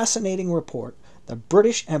in a fascinating report, the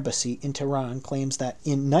British Embassy in Tehran claims that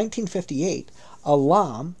in 1958,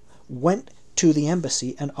 Alam went to the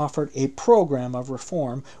embassy and offered a program of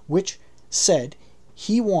reform which said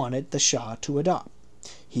he wanted the Shah to adopt.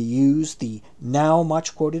 He used the now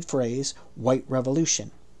much quoted phrase, white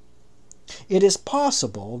revolution. It is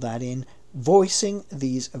possible that in voicing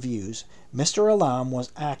these views, Mr. Alam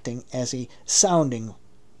was acting as a sounding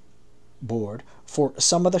board for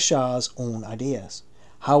some of the Shah's own ideas.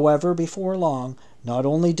 However, before long, not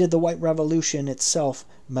only did the white revolution itself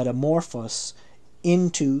metamorphose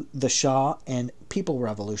into the Shah and People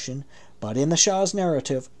Revolution, but in the Shah's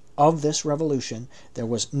narrative of this revolution, there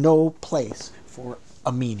was no place for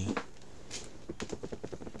Amini.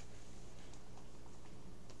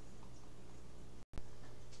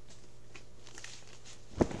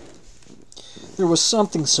 There was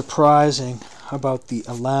something surprising about the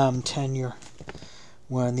Alam tenure.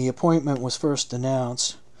 When the appointment was first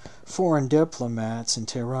announced, foreign diplomats in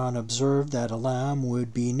Tehran observed that Alam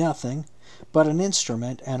would be nothing but an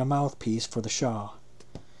instrument and a mouthpiece for the Shah.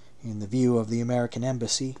 In the view of the American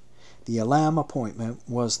embassy, the Alam appointment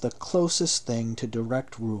was the closest thing to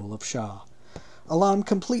direct rule of Shah. Alam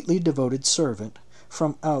completely devoted servant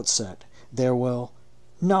from outset. There will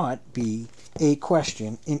not be a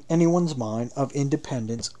question in anyone's mind of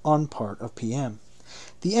independence on part of PM.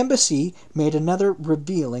 The embassy made another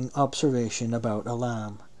revealing observation about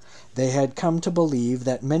Alam. They had come to believe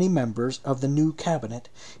that many members of the new cabinet,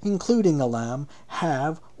 including Alam,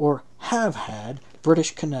 have or have had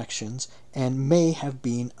British connections and may have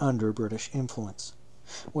been under British influence.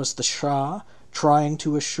 Was the Shah trying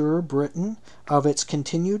to assure Britain of its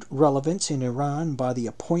continued relevance in Iran by the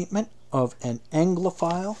appointment of an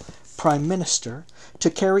Anglophile prime minister to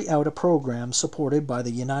carry out a program supported by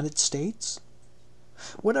the United States?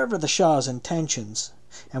 Whatever the Shah's intentions,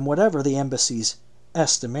 and whatever the embassy's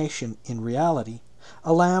estimation in reality,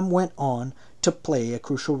 Alam went on to play a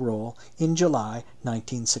crucial role in July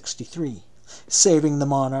 1963, saving the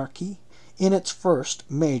monarchy in its first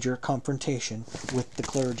major confrontation with the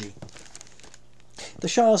clergy. The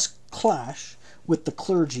Shah's clash with the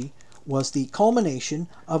clergy was the culmination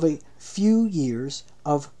of a few years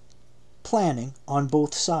of planning on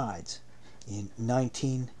both sides. In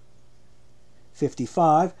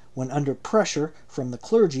 1955, when under pressure from the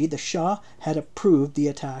clergy, the Shah had approved the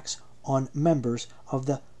attacks on members of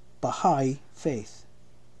the Baha'i faith.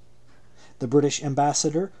 The British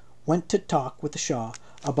ambassador went to talk with the Shah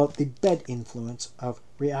about the bad influence of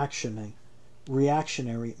reactionary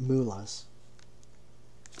mullahs.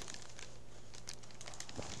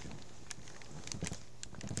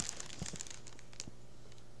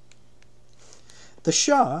 The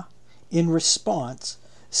Shah, in response,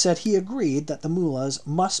 said he agreed that the mullahs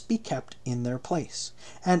must be kept in their place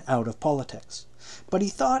and out of politics, but he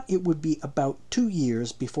thought it would be about 2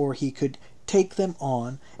 years before he could take them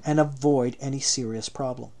on and avoid any serious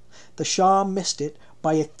problem. The Shah missed it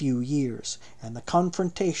by a few years, and the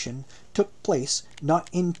confrontation took place not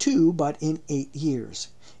in 2 but in 8 years.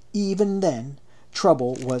 Even then,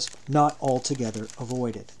 trouble was not altogether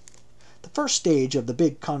avoided. The first stage of the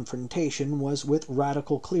big confrontation was with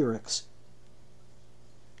radical clerics.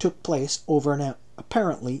 Took place over an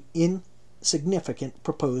apparently insignificant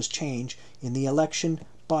proposed change in the election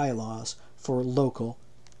bylaws for local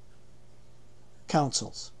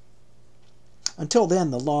councils. Until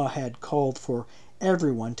then, the law had called for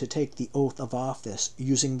everyone to take the oath of office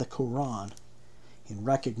using the Quran, in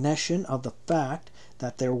recognition of the fact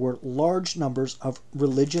that there were large numbers of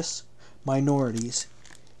religious minorities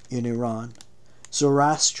in Iran: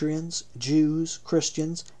 Zoroastrians, Jews,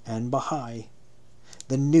 Christians, and Baha'i.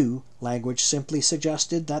 The new language simply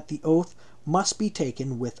suggested that the oath must be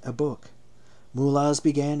taken with a book. Mullahs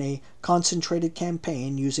began a concentrated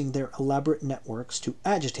campaign using their elaborate networks to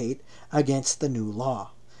agitate against the new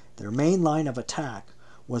law. Their main line of attack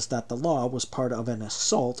was that the law was part of an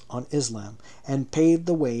assault on Islam and paved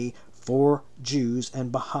the way for Jews and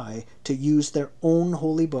Baha'i to use their own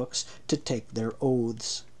holy books to take their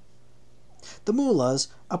oaths. The mullahs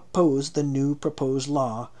opposed the new proposed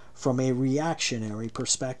law from a reactionary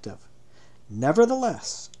perspective.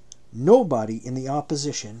 Nevertheless, nobody in the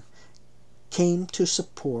opposition came to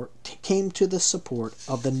the support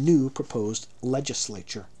of the new proposed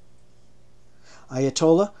legislature.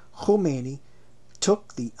 Ayatollah Khomeini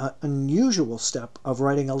took the unusual step of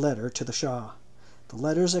writing a letter to the Shah. The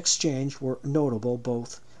letters exchanged were notable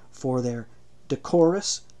both for their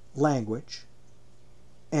decorous language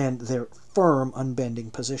and their firm,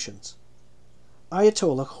 unbending positions.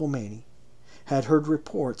 Ayatollah Khomeini had heard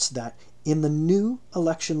reports that in the new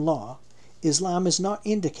election law, Islam is not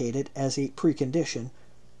indicated as a precondition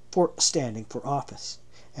for standing for office,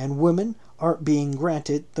 and women are being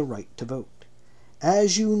granted the right to vote.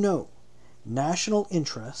 As you know, national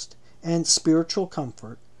interest and spiritual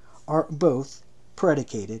comfort are both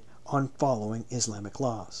predicated on following Islamic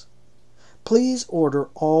laws. Please order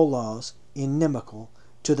all laws inimical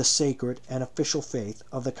to the sacred and official faith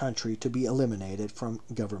of the country to be eliminated from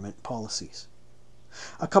government policies.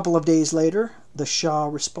 A couple of days later, the Shah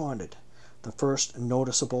responded. The first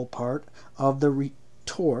noticeable part of the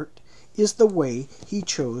retort is the way he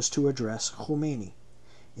chose to address Khomeini.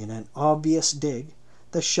 In an obvious dig,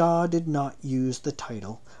 the Shah did not use the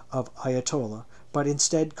title of Ayatollah, but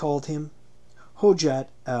instead called him Hojat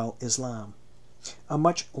al-Islam, a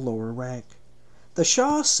much lower rank. The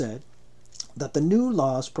Shah said that the new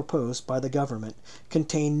laws proposed by the government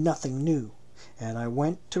contain nothing new, and I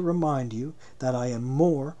went to remind you that I am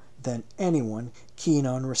more than anyone keen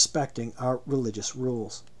on respecting our religious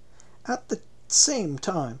rules. At the same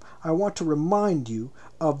time, I want to remind you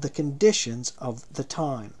of the conditions of the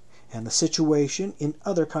time and the situation in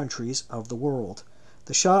other countries of the world.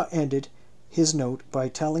 The Shah ended his note by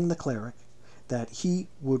telling the cleric that he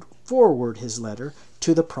would forward his letter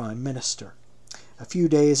to the Prime Minister. A few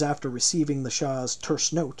days after receiving the Shah's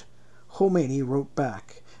terse note, Khomeini wrote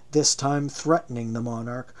back, this time threatening the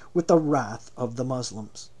monarch with the wrath of the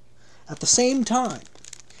Muslims. At the same time,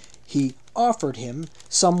 he offered him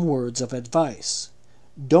some words of advice.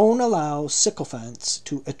 Don't allow sycophants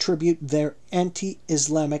to attribute their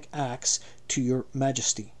anti-Islamic acts to your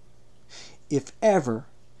majesty. If ever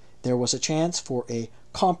there was a chance for a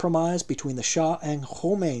compromise between the Shah and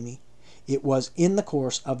Khomeini, it was in the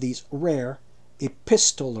course of these rare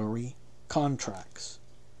epistolary contacts.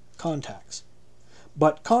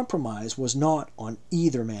 But compromise was not on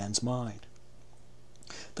either man's mind.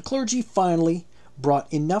 The clergy finally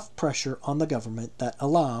brought enough pressure on the government that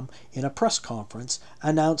Alam, in a press conference,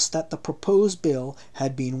 announced that the proposed bill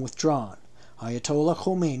had been withdrawn. Ayatollah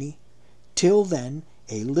Khomeini, till then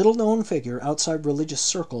a little-known figure outside religious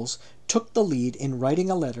circles, took the lead in writing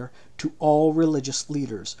a letter to all religious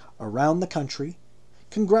leaders around the country,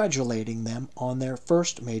 congratulating them on their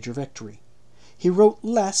first major victory. He wrote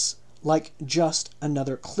less like just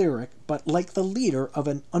another cleric, but like the leader of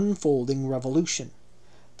an unfolding revolution.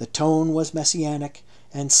 The tone was messianic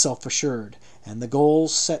and self-assured, and the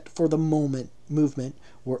goals set for the movement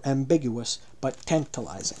were ambiguous but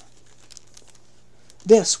tantalizing.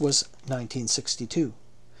 This was 1962.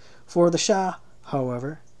 For the Shah,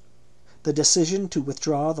 however, the decision to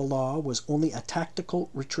withdraw the law was only a tactical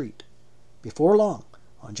retreat. Before long,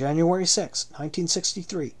 on January 6,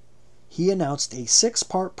 1963, he announced a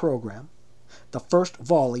 6-part program, the first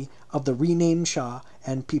volley of the renamed Shah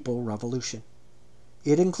and People Revolution.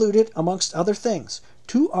 It included, amongst other things,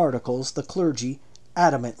 2 articles the clergy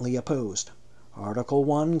adamantly opposed. Article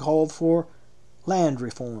 1 called for land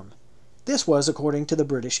reform. This was, according to the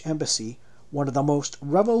British Embassy, one of the most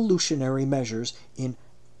revolutionary measures in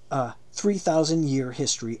a 3,000-year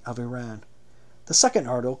history of Iran. The second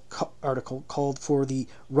article called for the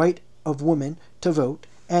right of women to vote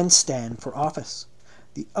and stand for office.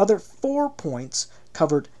 The other 4 points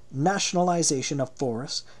covered nationalization of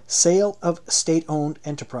forests, sale of state-owned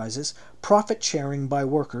enterprises, profit sharing by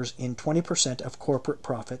workers in 20% of corporate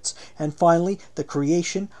profits, and finally the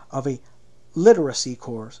creation of a literacy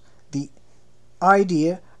course, the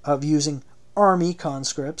idea of using army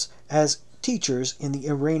conscripts as teachers in the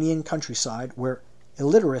Iranian countryside, where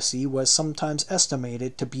illiteracy was sometimes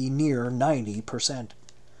estimated to be near 90%.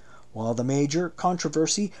 While the major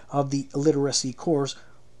controversy of the literacy course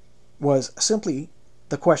was simply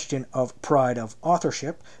the question of pride of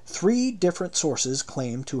authorship, 3 different sources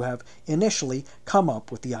claim to have initially come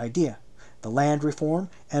up with the idea. The land reform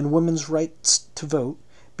and women's rights to vote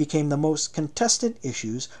became the most contested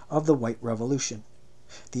issues of the White Revolution.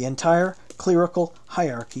 The entire clerical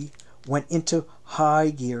hierarchy went into high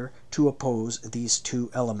gear to oppose these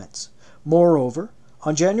 2 elements. Moreover,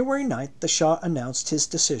 on January 9th, the Shah announced his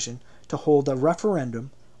decision to hold a referendum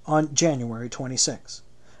on January 26.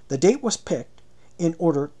 The date was picked in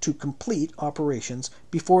order to complete operations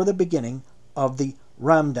before the beginning of the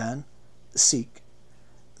Ramadan, Sikh,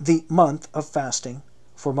 the month of fasting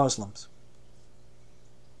for Muslims.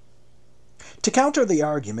 To counter the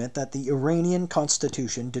argument that the Iranian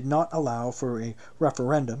constitution did not allow for a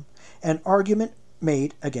referendum, an argument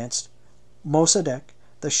made against Mossadegh,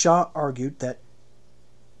 the Shah argued that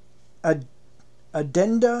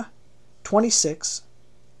Addenda 26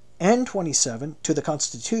 and 27 to the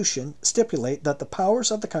Constitution stipulate that the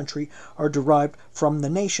powers of the country are derived from the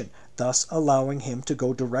nation, thus allowing him to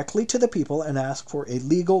go directly to the people and ask for a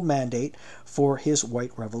legal mandate for his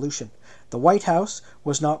White Revolution. The White House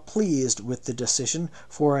was not pleased with the decision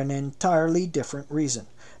for an entirely different reason.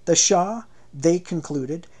 The Shah, they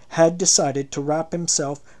concluded, had decided to wrap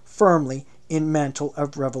himself firmly in mantle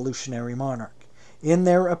of revolutionary monarch. In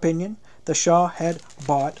their opinion, the Shah had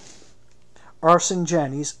bought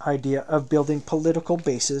Rafsanjani's idea of building political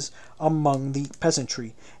bases among the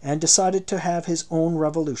peasantry, and decided to have his own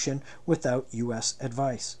revolution without U.S.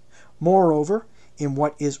 advice. Moreover, in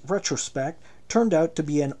what is retrospect turned out to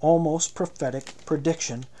be an almost prophetic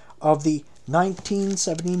prediction of the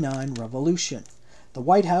 1979 revolution, the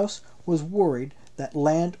White House was worried that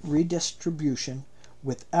land redistribution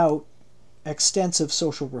without extensive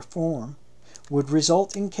social reform would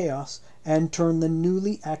result in chaos and turn the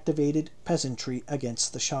newly activated peasantry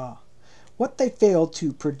against the Shah. What they failed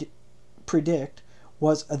to predict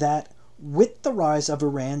was that with the rise of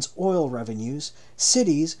Iran's oil revenues,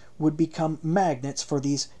 cities would become magnets for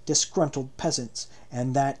these disgruntled peasants,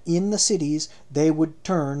 and that in the cities they would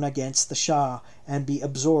turn against the Shah and be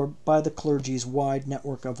absorbed by the clergy's wide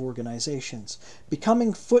network of organizations.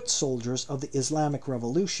 Becoming foot soldiers of the Islamic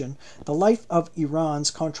Revolution, the life of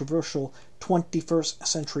Iran's controversial 21st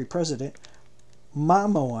century president,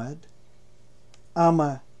 Mahmoud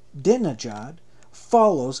Ahmadinejad,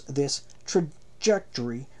 follows this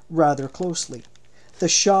trajectory rather closely. The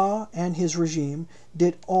Shah and his regime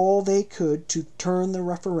did all they could to turn the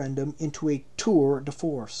referendum into a tour de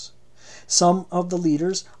force. Some of the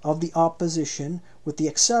leaders of the opposition, with the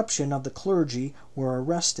exception of the clergy, were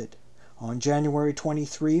arrested. On January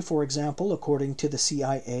 23, for example, according to the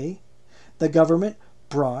CIA, the government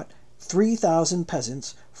brought 3,000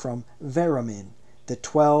 peasants from Veramin, the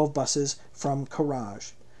 12 buses from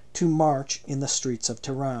Karaj, to march in the streets of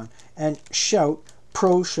Tehran and shout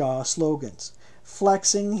pro-Shah slogans.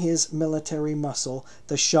 Flexing his military muscle,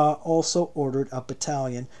 the Shah also ordered a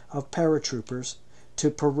battalion of paratroopers to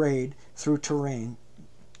parade through Tehran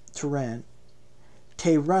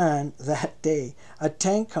that day. A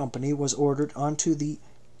tank company was ordered onto the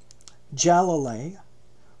Jalaleh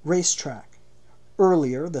racetrack,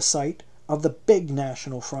 earlier the site of the big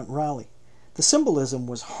National Front rally. The symbolism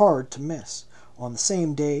was hard to miss. On the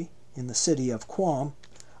same day, in the city of Qom,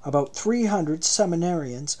 about 300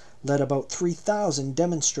 seminarians led about 3,000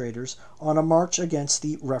 demonstrators on a march against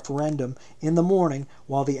the referendum in the morning,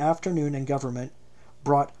 while the afternoon and government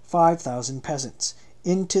brought 5,000 peasants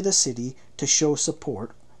into the city to show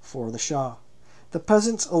support for the Shah. The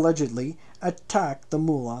peasants allegedly attacked the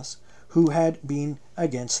mullahs who had been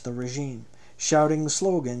against the regime, shouting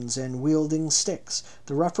slogans and wielding sticks.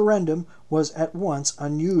 The referendum was at once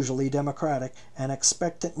unusually democratic and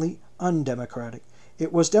expectantly undemocratic.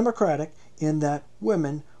 It was democratic in that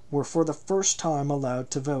women were for the first time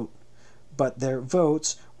allowed to vote, but their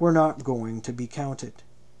votes were not going to be counted.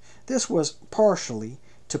 This was partially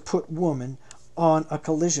to put women on a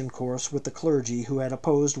collision course with the clergy who had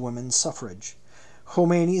opposed women's suffrage.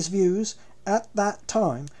 Khomeini's views at that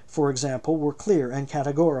time, for example, were clear and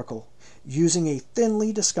categorical. Using a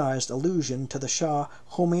thinly disguised allusion to the Shah,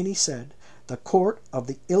 Khomeini said, "The court of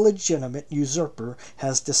the illegitimate usurper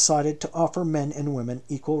has decided to offer men and women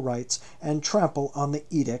equal rights and trample on the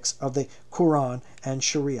edicts of the Quran and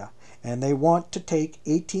Sharia, and they want to take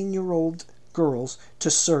 18-year-old girls to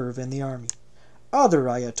serve in the army." Other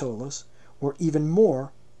ayatollahs were even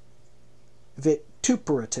more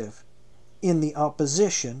vituperative in the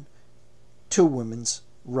opposition to women's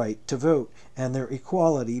right to vote and their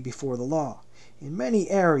equality before the law. In many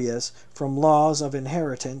areas, from laws of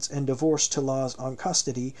inheritance and divorce to laws on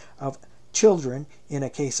custody of children in a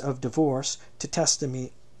case of divorce to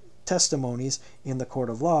testimonies in the court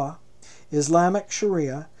of law, Islamic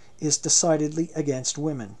Sharia is decidedly against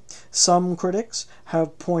women. Some critics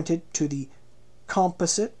have pointed to the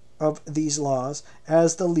composite of these laws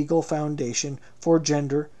as the legal foundation for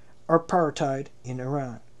gender apartheid in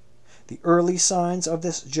Iran. The early signs of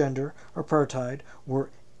this gender apartheid were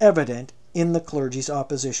evident in the clergy's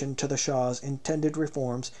opposition to the Shah's intended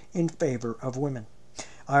reforms in favor of women.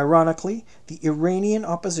 Ironically, the Iranian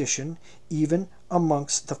opposition, even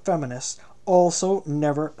amongst the feminists, also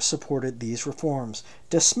never supported these reforms,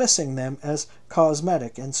 dismissing them as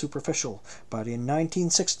cosmetic and superficial. But in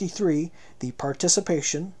 1963, the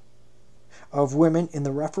participation of women in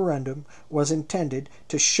the referendum was intended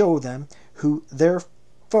to show them who their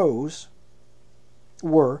foes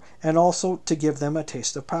were and also to give them a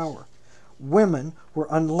taste of power. Women were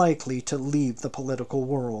unlikely to leave the political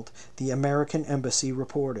world, the American embassy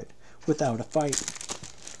reported, without a fight.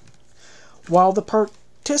 While the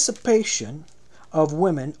participation of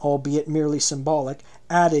women, albeit merely symbolic,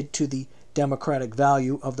 added to the democratic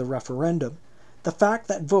value of the referendum, the fact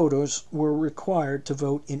that voters were required to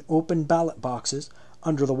vote in open ballot boxes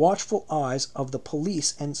under the watchful eyes of the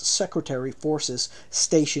police and secretary forces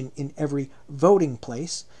stationed in every voting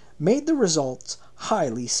place made the results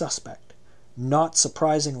highly suspect. Not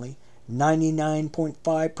surprisingly,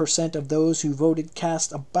 99.5% of those who voted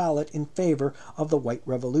cast a ballot in favor of the White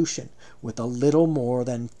Revolution, with a little more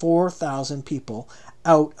than 4,000 people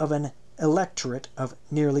out of an electorate of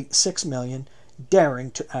nearly 6 million daring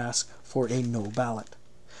to ask for a no ballot.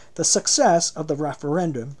 The success of the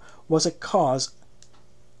referendum was a cause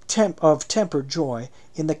of tempered joy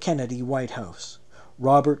in the Kennedy White House.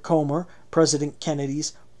 Robert Comer, President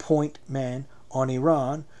Kennedy's point man on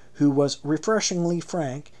Iran, who was refreshingly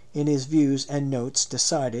frank in his views and notes,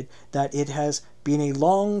 decided that it has been a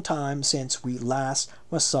long time since we last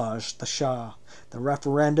massaged the Shah. The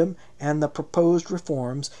referendum and the proposed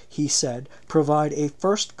reforms, he said, provide a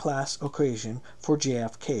first-class occasion for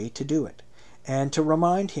JFK to do it, and to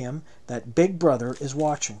remind him that Big Brother is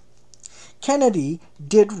watching. Kennedy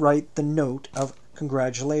did write the note of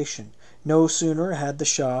congratulation. No sooner had the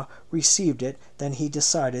Shah received it than he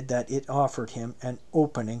decided that it offered him an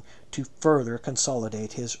opening to further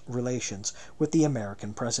consolidate his relations with the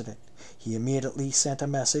American president. He immediately sent a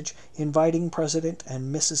message inviting President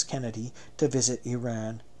and Mrs. Kennedy to visit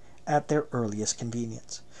Iran at their earliest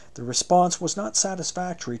convenience. The response was not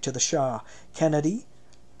satisfactory to the Shah. Kennedy,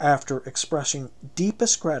 after expressing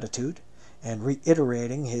deepest gratitude and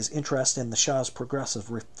reiterating his interest in the Shah's progressive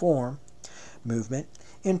reform movement,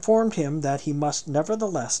 informed him that he must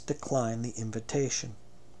nevertheless decline the invitation.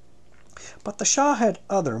 But the Shah had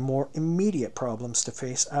other, more immediate problems to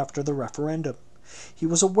face after the referendum. He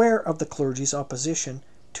was aware of the clergy's opposition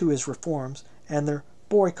to his reforms and their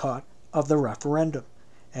boycott of the referendum,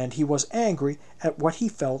 and he was angry at what he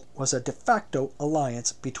felt was a de facto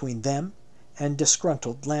alliance between them and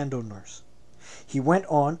disgruntled landowners. He went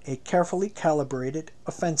on a carefully calibrated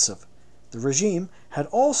offensive. The regime had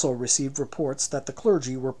also received reports that the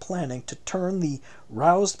clergy were planning to turn the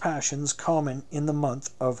roused passions common in the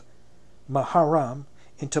month of Muharram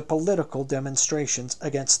into political demonstrations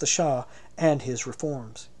against the Shah and his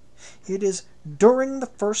reforms. It is during the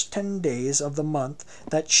first 10 days of the month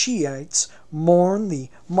that Shiites mourn the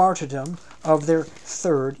martyrdom of their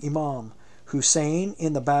third Imam, Hussein,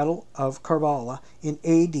 in the Battle of Karbala in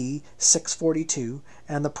AD 642,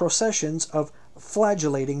 and the processions of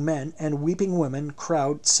flagellating men and weeping women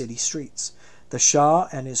crowd city streets. The Shah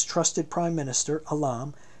and his trusted Prime Minister,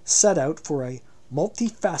 Alam, set out for a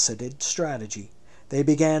multifaceted strategy. They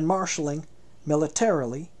began marshalling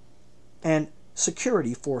militarily and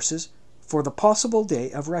security forces for the possible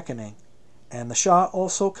day of reckoning, and the Shah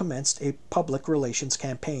also commenced a public relations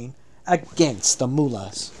campaign against the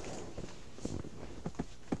mullahs.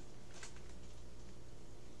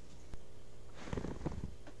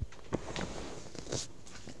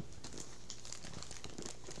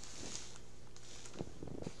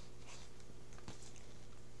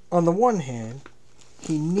 On the one hand,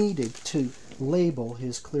 he needed to label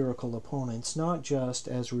his clerical opponents not just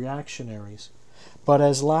as reactionaries, but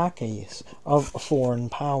as lackeys of foreign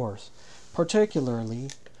powers, particularly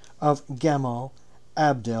of Gamal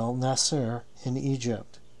Abdel Nasser in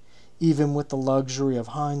Egypt. Even with the luxury of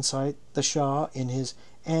hindsight, the Shah, in his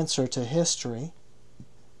answer to history,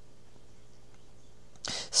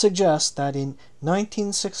 suggests that in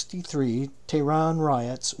 1963 Tehran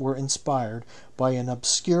riots were inspired by an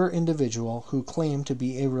obscure individual who claimed to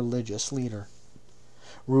be a religious leader,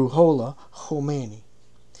 Ruhollah Khomeini.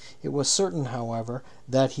 It was certain, however,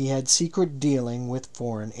 that he had secret dealing with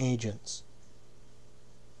foreign agents.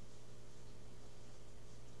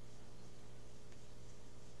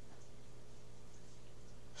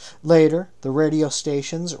 Later, the radio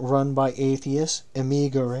stations run by atheist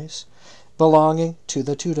emigres belonging to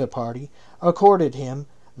the Tudeh party accorded him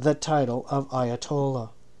the title of Ayatollah.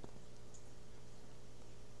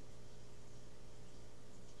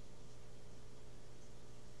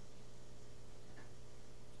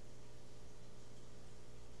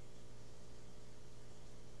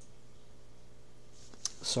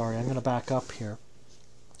 Sorry, I'm going to back up here.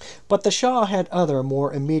 But the Shah had other,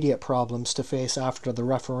 more immediate problems to face after the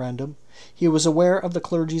referendum. He was aware of the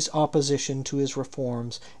clergy's opposition to his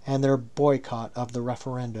reforms and their boycott of the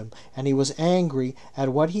referendum, and he was angry at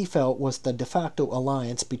what he felt was the de facto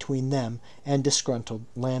alliance between them and disgruntled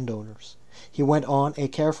landowners. He went on a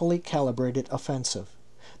carefully calibrated offensive.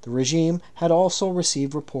 The regime had also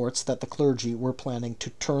received reports that the clergy were planning to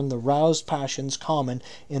turn the roused passions common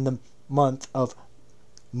in the month of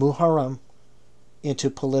Muharram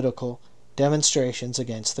into political demonstrations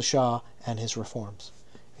against the Shah and his reforms.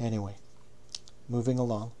 Anyway, moving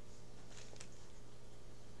along.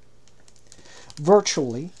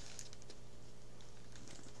 Virtually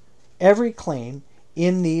every claim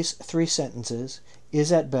in these 3 sentences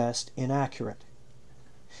is at best inaccurate,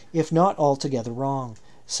 if not altogether wrong.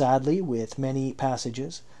 Sadly, with many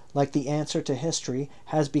passages, like the answer to history,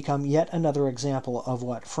 has become yet another example of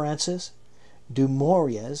what Francis du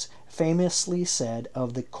Maurier famously said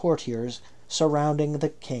of the courtiers surrounding the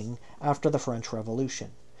king after the French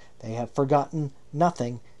Revolution. They have forgotten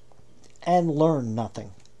nothing and learned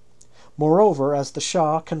nothing. Moreover, as the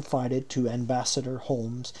Shah confided to Ambassador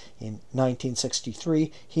Holmes in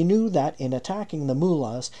 1963, he knew that in attacking the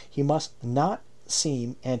mullahs he must not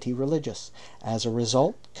seem anti-religious. As a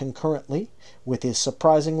result, concurrently with his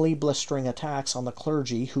surprisingly blistering attacks on the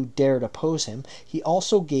clergy who dared oppose him, he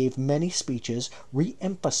also gave many speeches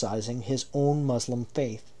re-emphasizing his own Muslim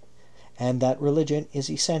faith, and that religion is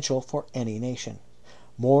essential for any nation.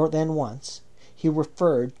 More than once, he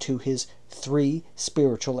referred to his 3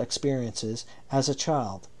 spiritual experiences as a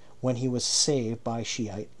child when he was saved by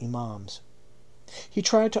Shiite imams. He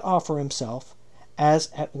tried to offer himself as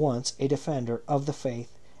at once a defender of the faith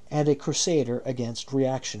and a crusader against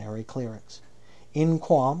reactionary clerics. In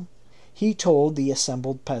Qom, he told the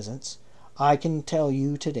assembled peasants, "I can tell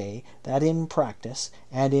you today that in practice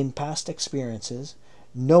and in past experiences,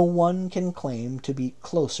 no one can claim to be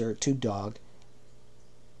closer to God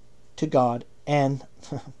and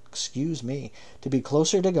to be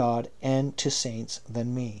closer to God and to saints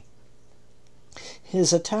than me."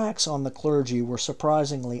 His attacks on the clergy were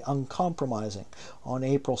surprisingly uncompromising. On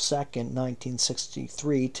April 2nd,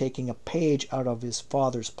 1963, taking a page out of his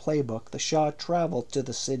father's playbook, the Shah traveled to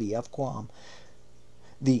the city of Qom,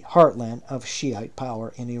 the heartland of Shiite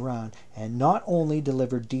power in Iran, and not only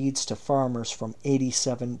delivered deeds to farmers from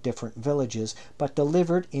 87 different villages, but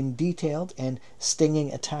delivered in detailed and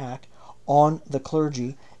stinging attack on the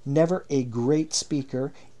clergy. Never a great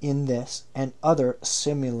speaker in this and other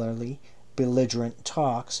similarly belligerent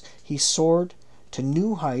talks, he soared to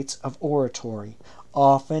new heights of oratory.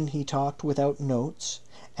 Often he talked without notes,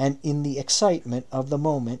 and in the excitement of the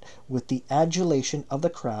moment, with the adulation of the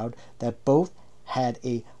crowd that both had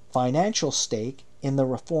a financial stake in the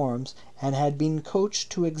reforms and had been coached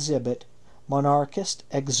to exhibit monarchist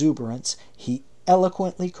exuberance, he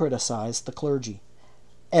eloquently criticized the clergy.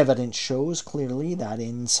 Evidence shows clearly that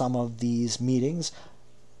in some of these meetings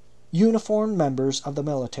Uniformed members of the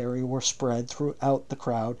military were spread throughout the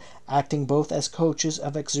crowd, acting both as coaches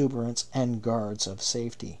of exuberance and guards of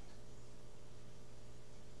safety.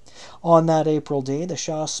 On that April day, the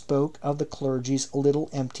Shah spoke of the clergy's little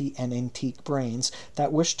empty and antique brains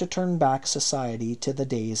that wished to turn back society to the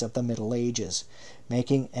days of the Middle Ages,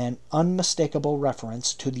 making an unmistakable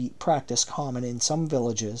reference to the practice common in some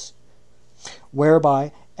villages,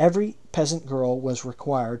 whereby every peasant girl was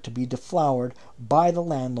required to be deflowered by the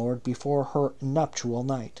landlord before her nuptial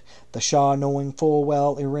night. The Shah, knowing full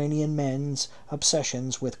well Iranian men's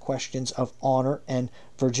obsessions with questions of honor and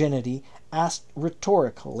virginity, asked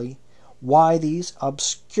rhetorically why these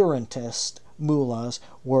obscurantist mullahs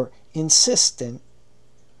were insistent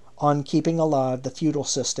on keeping alive the feudal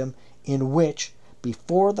system in which,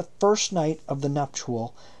 before the first night of the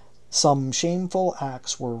nuptial, some shameful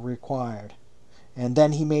acts were required. And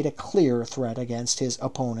then he made a clear threat against his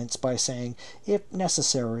opponents by saying, if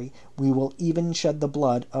necessary, we will even shed the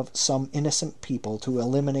blood of some innocent people to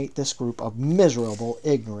eliminate this group of miserable,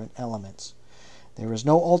 ignorant elements. There is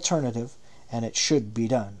no alternative, and it should be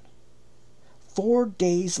done. 4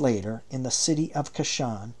 days later, in the city of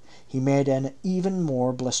Kashan, he made an even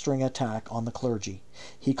more blistering attack on the clergy.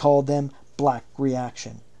 He called them Black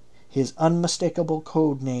Reaction, his unmistakable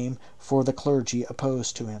code name for the clergy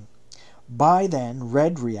opposed to him. By then,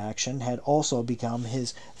 Red Reaction had also become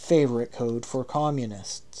his favorite code for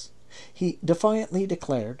communists. He defiantly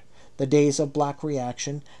declared, the days of Black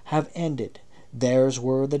Reaction have ended. Theirs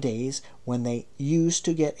were the days when they used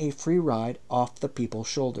to get a free ride off the people's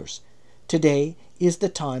shoulders. Today is the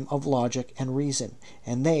time of logic and reason,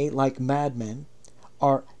 and they, like madmen,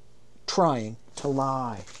 are trying to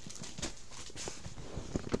lie.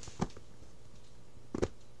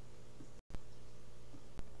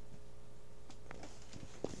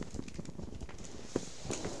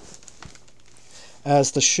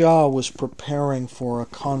 As the Shah was preparing for a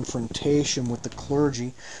confrontation with the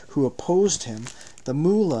clergy who opposed him, the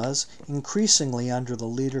mullahs, increasingly under the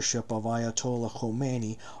leadership of Ayatollah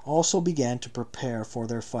Khomeini, also began to prepare for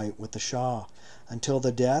their fight with the Shah. Until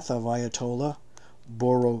the death of Ayatollah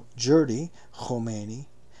Boroujerdi, Khomeini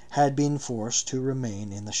had been forced to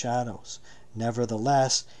remain in the shadows.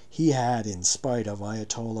 Nevertheless, he had, in spite of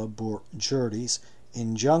Ayatollah Boroujerdi's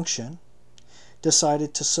injunction,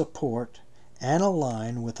 decided to support and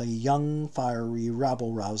align with a young, fiery,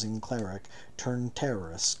 rabble-rousing cleric turned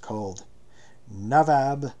terrorist called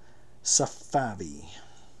Nawab Safavi,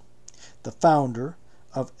 the founder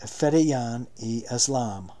of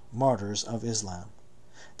Fedayeen-e-Islam, Martyrs of Islam,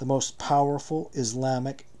 the most powerful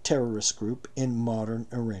Islamic terrorist group in modern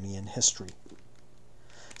Iranian history.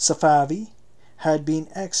 Safavi had been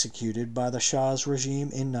executed by the Shah's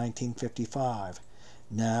regime in 1955.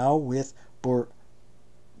 Now, with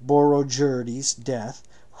Boroujerdi's death,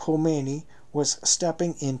 Khomeini was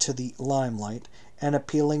stepping into the limelight and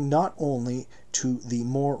appealing not only to the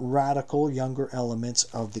more radical younger elements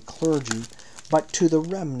of the clergy, but to the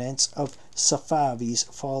remnants of Safavi's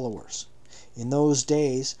followers. In those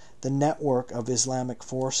days, the network of Islamic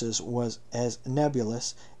forces was as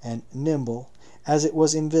nebulous and nimble as it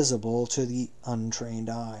was invisible to the untrained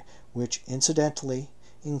eye, which incidentally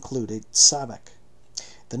included Sabak.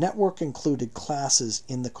 The network included classes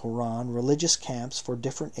in the Quran, religious camps for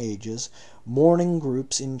different ages, mourning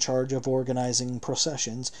groups in charge of organizing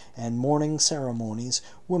processions and mourning ceremonies,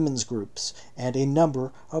 women's groups, and a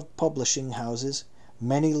number of publishing houses,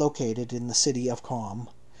 many located in the city of Qom,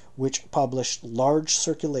 which published large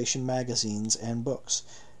circulation magazines and books.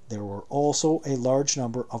 There were also a large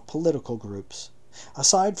number of political groups.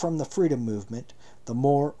 Aside from the freedom movement, the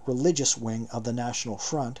more religious wing of the National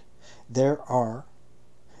Front, there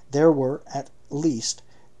were at least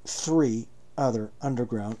 3 other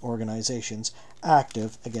underground organizations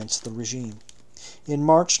active against the regime. In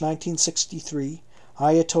March 1963,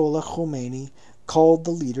 Ayatollah Khomeini called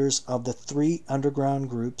the leaders of the 3 underground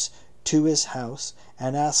groups to his house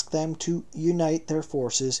and asked them to unite their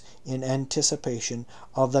forces in anticipation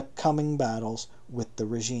of the coming battles with the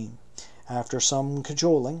regime. After some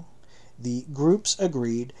cajoling, the groups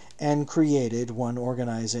agreed and created one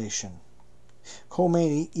organization.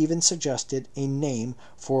 Khomeini even suggested a name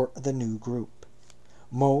for the new group,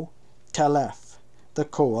 Mo-Talef, the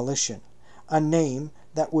coalition, a name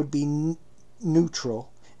that would be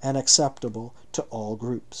neutral and acceptable to all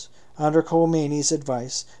groups. Under Khomeini's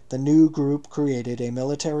advice, the new group created a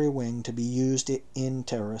military wing to be used in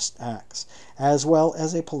terrorist acts, as well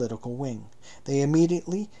as a political wing. They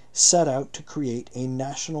immediately set out to create a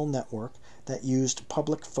national network that used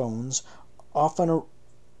public phones, often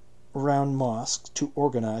around mosques, to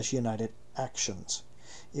organize united actions.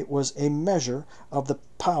 It was a measure of the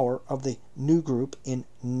power of the new group in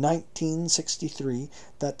 1963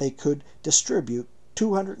 that they could distribute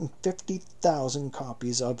 250,000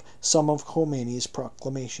 copies of some of Khomeini's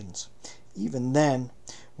proclamations. Even then,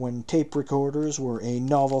 when tape recorders were a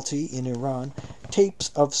novelty in Iran, tapes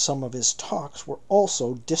of some of his talks were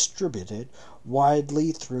also distributed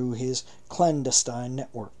widely through his clandestine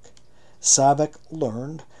network. Savak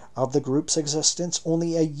learned of the group's existence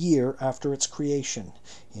only a year after its creation.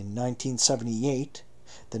 In 1978,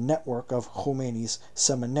 the network of Khomeini's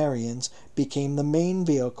seminarians became the main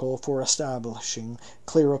vehicle for establishing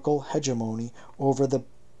clerical hegemony over the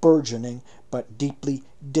burgeoning but deeply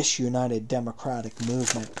disunited democratic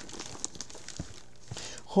movement.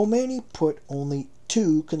 Khomeini put only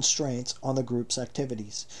two constraints on the group's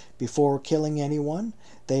activities. Before killing anyone,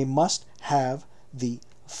 they must have the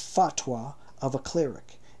fatwa of a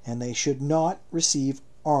cleric, and they should not receive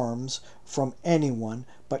arms from anyone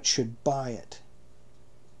but should buy it.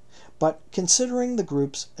 But considering the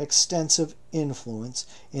group's extensive influence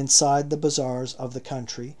inside the bazaars of the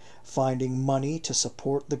country, finding money to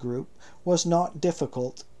support the group was not a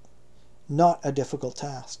difficult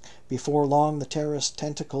task. Before long, the terrorist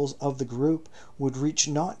tentacles of the group would reach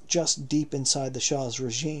not just deep inside the Shah's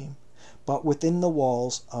regime, but within the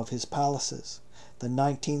walls of his palaces. The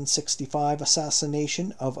 1965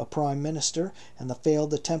 assassination of a prime minister and the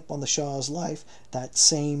failed attempt on the Shah's life that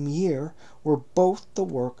same year were both the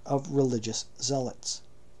work of religious zealots.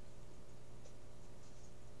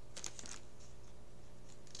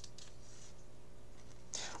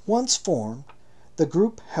 Once formed, the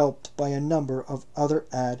group, helped by a number of other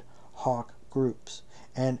ad hoc groups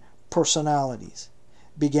and personalities,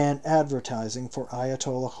 began advertising for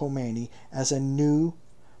Ayatollah Khomeini as a new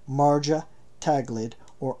marja taglid,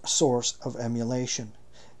 or source of emulation.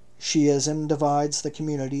 Shiism divides the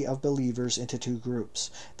community of believers into two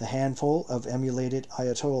groups, the handful of emulated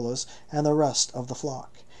Ayatollahs and the rest of the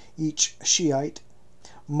flock. Each Shiite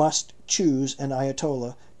must choose an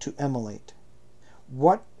Ayatollah to emulate.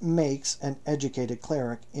 What makes an educated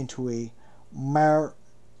cleric into a marja-e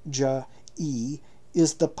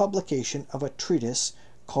is the publication of a treatise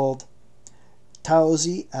called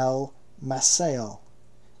Tawzi al-Masail,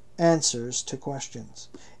 Answers to Questions,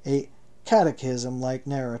 a catechism-like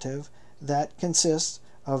narrative that consists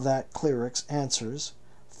of that cleric's answers,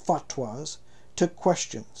 fatwas, to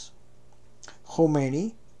questions.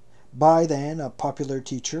 Khomeini, by then a popular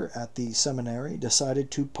teacher at the seminary,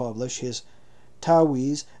 decided to publish his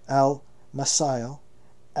Tawzi al-Masail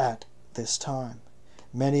at this time.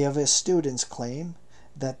 Many of his students claim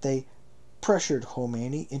that they pressured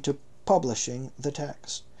Khomeini into publishing the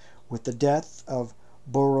text. With the death of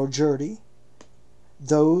Boroujerdi,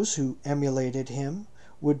 those who emulated him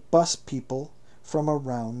would bus people from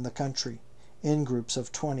around the country in groups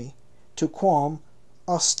of 20 to Qom,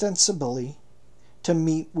 ostensibly to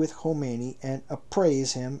meet with Khomeini and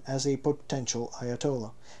appraise him as a potential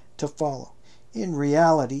Ayatollah to follow. In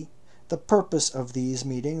reality, the purpose of these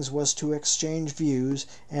meetings was to exchange views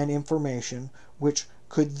and information which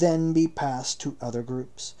could then be passed to other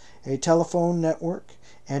groups. A telephone network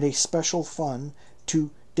and a special fund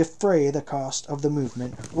to defray the cost of the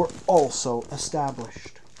movement were also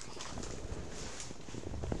established.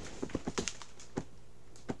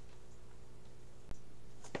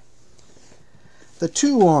 The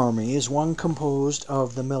two armies, one composed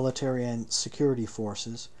of the military and security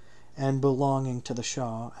forces and belonging to the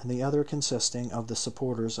Shah, and the other consisting of the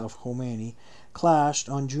supporters of Khomeini, clashed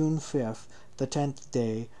on June 5th, the 10th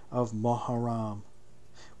day of Muharram,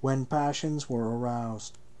 when passions were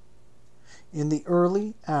aroused. In the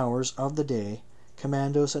early hours of the day,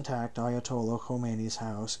 commandos attacked Ayatollah Khomeini's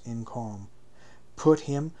house in Qom, put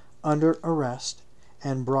him under arrest,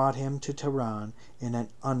 and brought him to Tehran in an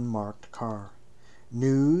unmarked car.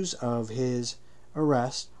 News of his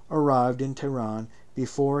arrest arrived in Tehran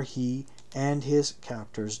before he and his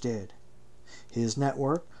captors did. His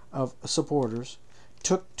network of supporters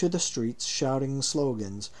took to the streets shouting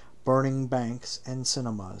slogans, burning banks and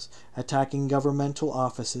cinemas, attacking governmental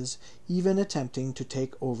offices, even attempting to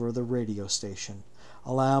take over the radio station.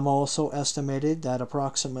 Alam also estimated that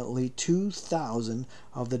approximately 2,000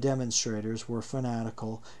 of the demonstrators were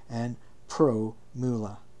fanatical and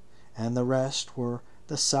pro-mullah, and the rest were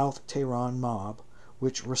the South Tehran mob,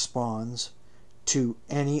 which responds to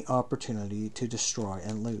any opportunity to destroy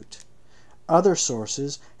and loot. Other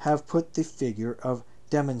sources have put the figure of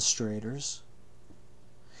demonstrators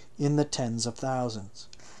in the tens of thousands.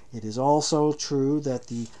 It is also true that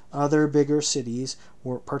the other bigger cities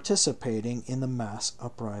were participating in the mass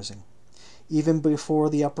uprising. Even before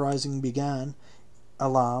the uprising began,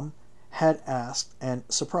 Alam had asked and,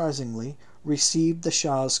 surprisingly, received the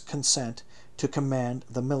Shah's consent to command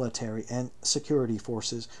the military and security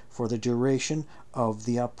forces for the duration of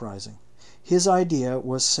the uprising. His idea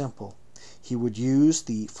was simple. He would use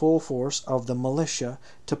the full force of the militia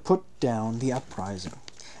to put down the uprising,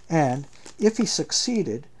 and if he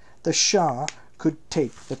succeeded, the Shah could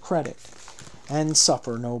take the credit and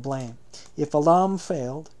suffer no blame. If Alam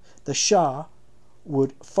failed, the Shah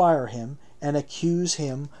would fire him and accuse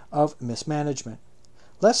him of mismanagement.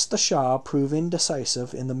 Lest the Shah prove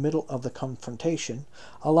indecisive in the middle of the confrontation,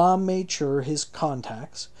 Alam made sure his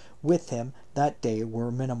contacts with him that day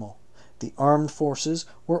were minimal. The armed forces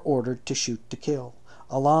were ordered to shoot to kill.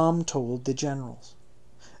 Alam told the generals,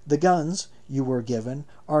 "The guns you were given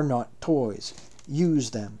are not toys.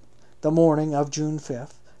 Use them." The morning of June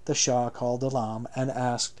 5th, the Shah called Alam and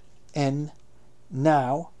asked,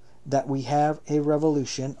 "Now that we have a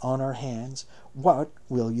revolution on our hands, what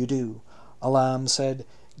will you do?" Alam said,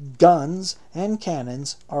 "Guns and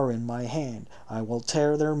cannons are in my hand. I will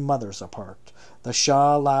tear their mothers apart." The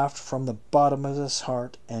Shah laughed from the bottom of his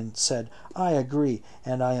heart and said, "I agree,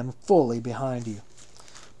 and I am fully behind you."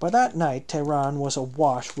 By that night, Tehran was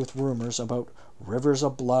awash with rumors about rivers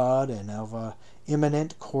of blood and of an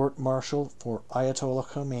imminent court-martial for Ayatollah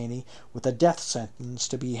Khomeini with a death sentence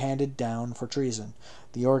to be handed down for treason.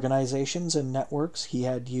 The organizations and networks he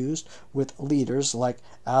had used with leaders like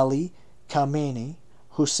Ali Khamenei,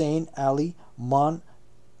 Hussein Ali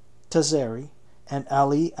Montazeri, and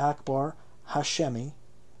Ali Akbar Hashemi,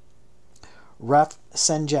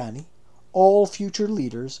 Rafsanjani, all future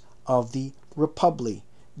leaders of the Republic,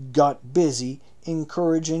 got busy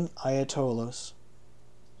encouraging Ayatollahs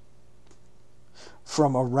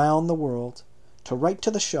from around the world to write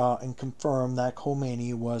to the Shah and confirm that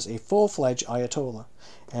Khomeini was a full-fledged Ayatollah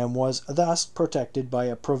and was thus protected by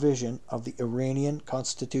a provision of the Iranian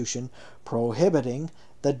constitution prohibiting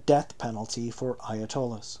the death penalty for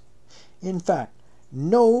Ayatollahs. In fact,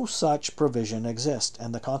 no such provision exists,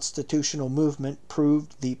 and the constitutional movement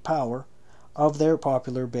proved the power of their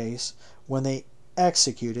popular base when they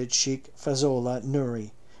executed Sheikh Fazlollah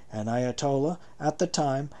Nuri, an Ayatollah at the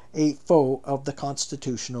time a foe of the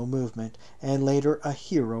constitutional movement and later a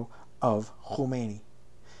hero of Khomeini.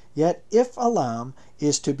 Yet if Alam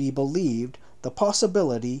is to be believed, the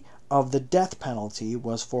possibility of the death penalty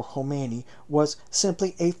was for Khomeini was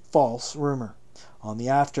simply a false rumor. On the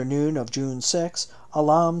afternoon of June 6,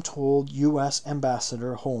 Alam told U.S.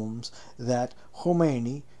 Ambassador Holmes that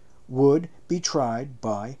Khomeini would be tried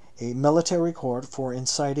by a military court for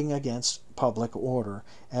inciting against public order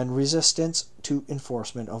and resistance to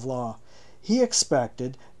enforcement of law. He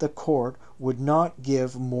expected the court would not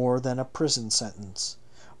give more than a prison sentence.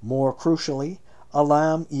 More crucially,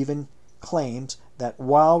 Alam even claims that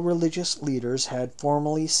while religious leaders had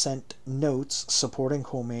formally sent notes supporting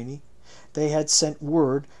Khomeini, they had sent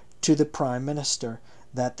word to the Prime Minister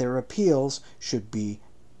that their appeals should be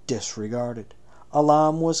disregarded.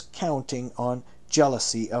 Alam was counting on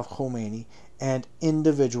jealousy of Khomeini and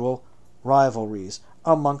individual rivalries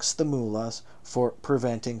amongst the mullahs for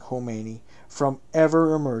preventing Khomeini from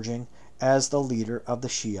ever emerging as the leader of the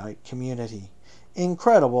Shiite community.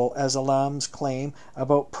 Incredible as Alam's claim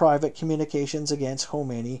about private communications against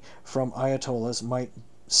Khomeini from Ayatollahs might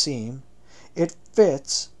seem, it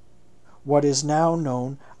fits what is now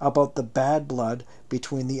known about the bad blood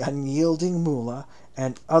between the unyielding mullah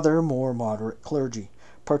and other more moderate clergy,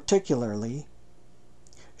 particularly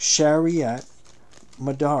Shariat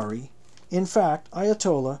Madari. In fact,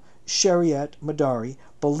 Ayatollah Shariat Madari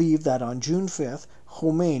believed that on June 5th,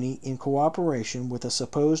 Khomeini, in cooperation with a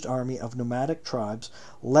supposed army of nomadic tribes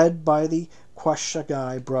led by the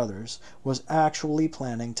Khashoggi brothers, was actually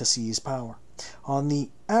planning to seize power. On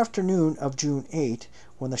the afternoon of June 8,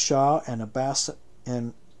 when the Shah and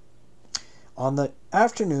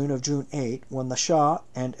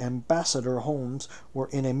Ambassador Holmes were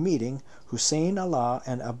in a meeting, Hussein Allah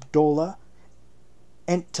and Abdullah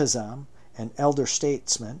Entezam, an elder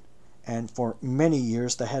statesman, and for many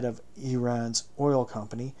years the head of Iran's oil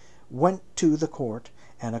company, went to the court,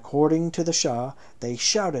 and according to the Shah, they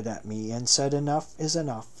shouted at me and said, "Enough is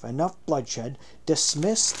enough, enough bloodshed,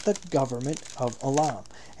 dismiss the government of Alam,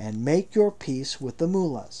 and make your peace with the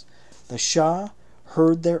mullahs." The Shah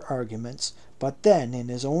heard their arguments, but then, in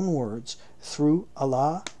his own words, threw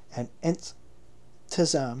Allah and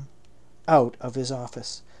Entezam out of his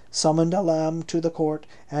office, summoned Alam to the court,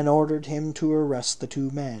 and ordered him to arrest the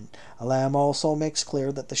two men. Alam also makes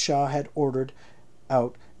clear that the Shah had ordered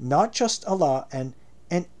out not just Allah and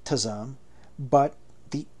Entezam, but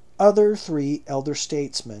the other three elder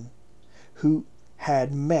statesmen who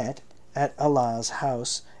had met at Allah's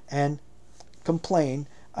house and complain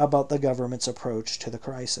about the government's approach to the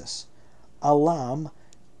crisis. Alam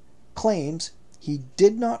claims he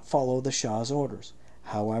did not follow the Shah's orders,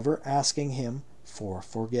 however, asking him for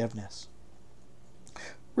forgiveness.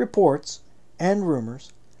 Reports and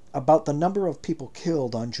rumors about the number of people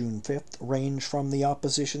killed on June 5th range from the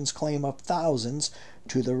opposition's claim of thousands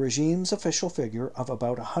to the regime's official figure of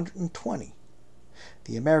about 120.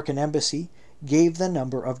 The American embassy gave the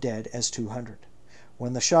number of dead as 200.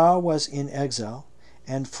 When the Shah was in exile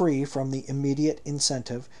and free from the immediate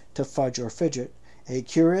incentive to fudge or fidget, a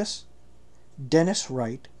curious Dennis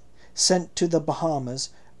Wright, sent to the Bahamas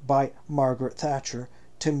by Margaret Thatcher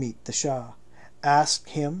to meet the Shah, asked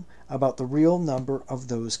him about the real number of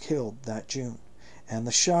those killed that June, and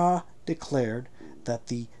the Shah declared that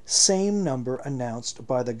the same number announced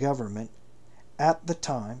by the government at the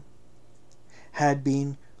time had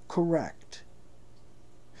been correct.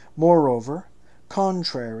 Moreover,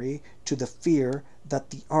 contrary to the fear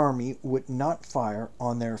that the army would not fire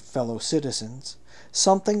on their fellow citizens,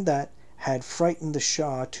 something that had frightened the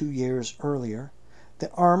Shah 2 years earlier,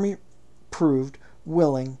 the army proved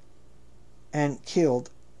willing and killed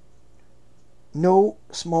no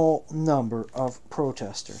small number of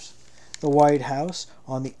protesters. The White House,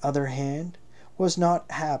 on the other hand, was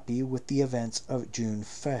not happy with the events of June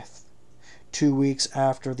 5th. 2 weeks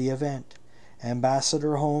after the event,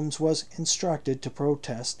 Ambassador Holmes was instructed to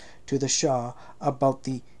protest to the Shah about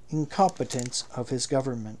the incompetence of his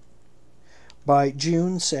government. By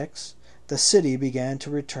June 6, the city began to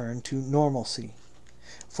return to normalcy.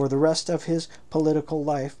 For the rest of his political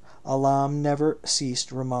life, Alam never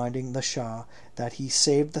ceased reminding the Shah that he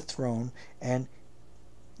saved the throne and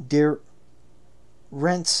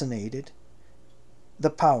derancenated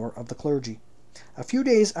the power of the clergy. A few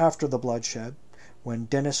days after the bloodshed, when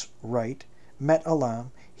Dennis Wright met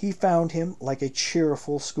Alam, he found him like a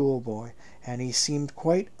cheerful schoolboy, and he seemed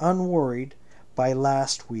quite unworried by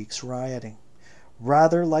last week's rioting.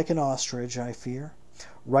 Rather like an ostrich, I fear.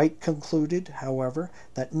 Wright concluded, however,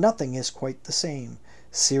 that nothing is quite the same.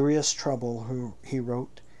 Serious trouble, he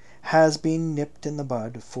wrote, has been nipped in the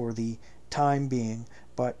bud for the time being,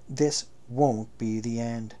 but this won't be the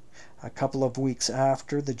end. A couple of weeks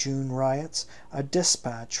after the June riots, a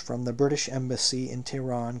dispatch from the British Embassy in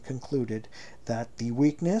Tehran concluded that the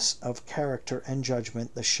weakness of character and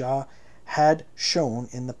judgment the Shah had shown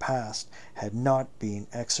in the past had not been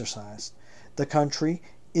exercised. The country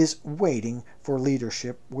is waiting for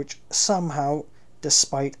leadership which somehow,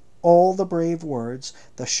 despite all the brave words,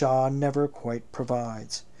 the Shah never quite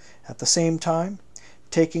provides. At the same time,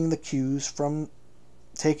 taking his cues from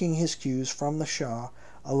the Shah,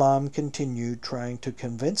 Alam continued trying to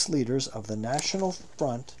convince leaders of the National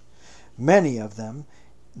Front, many of them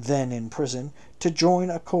then in prison, to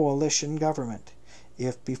join a coalition government.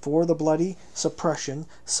 If before the bloody suppression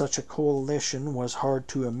such a coalition was hard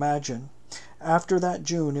to imagine, after that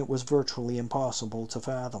June it was virtually impossible to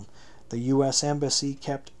fathom. The U.S. Embassy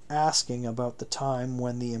kept asking about the time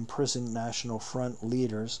when the imprisoned National Front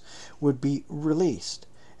leaders would be released,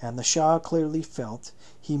 and the Shah clearly felt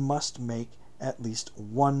he must make at least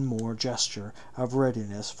one more gesture of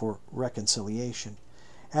readiness for reconciliation.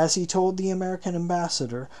 As he told the American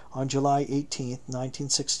ambassador on July 18,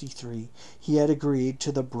 1963, he had agreed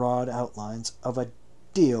to the broad outlines of a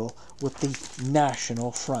deal with the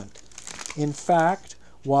National Front. In fact,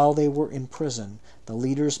 while they were in prison, the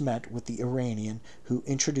leaders met with the Iranian who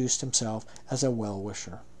introduced himself as a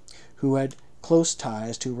well-wisher, who had close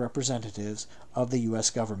ties to representatives of the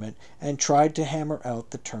U.S. government, and tried to hammer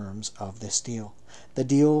out the terms of this deal. The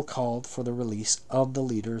deal called for the release of the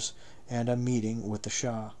leaders and a meeting with the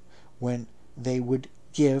Shah, when they would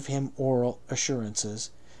give him oral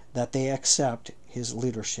assurances that they accept his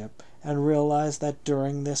leadership and realize that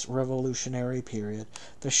during this revolutionary period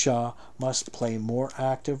the Shah must play a more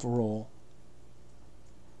active role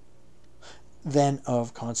than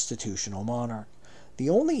of constitutional monarch. The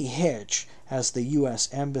only hitch, as the U.S.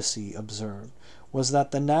 Embassy observed, was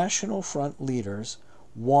that the National Front leaders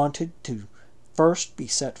wanted to first be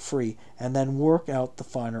set free and then work out the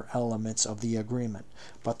finer elements of the agreement,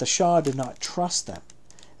 but the Shah did not trust them.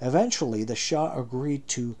 Eventually, the Shah agreed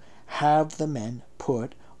to have the men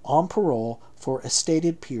put on parole for a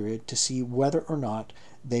stated period to see whether or not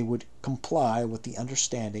they would comply with the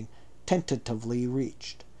understanding tentatively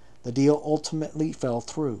reached. The deal ultimately fell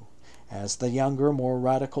through, as the younger, more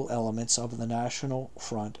radical elements of the National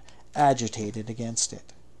Front agitated against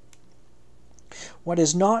it. What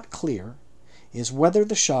is not clear is whether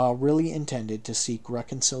the Shah really intended to seek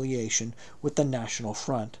reconciliation with the National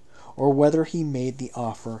Front, or whether he made the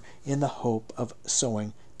offer in the hope of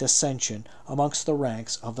sowing dissension amongst the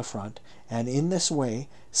ranks of the front, and in this way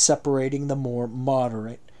separating the more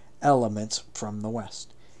moderate elements from the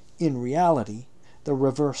West. In reality, the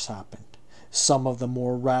reverse happened. Some of the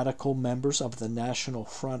more radical members of the National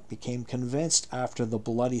Front became convinced after the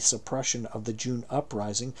bloody suppression of the June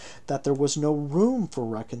uprising that there was no room for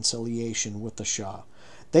reconciliation with the Shah.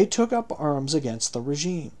 They took up arms against the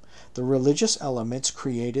regime. The religious elements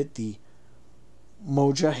created the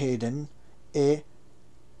Mojahedin e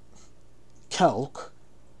Khalq,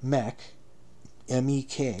 MEK,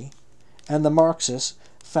 MEK, and the Marxists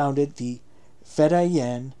founded the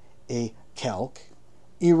Fedayeen e Khalq,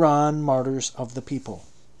 Iran Martyrs of the People.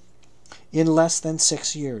 In less than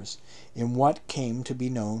 6 years, in what came to be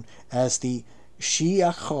known as the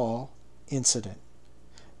Shi'akhal incident,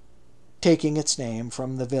 taking its name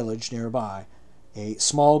from the village nearby, a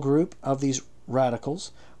small group of these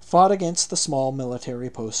radicals fought against the small military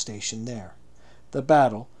post stationed there. The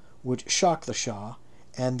battle would shock the Shah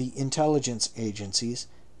and the intelligence agencies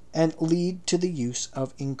and lead to the use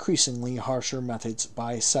of increasingly harsher methods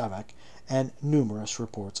by Savak and numerous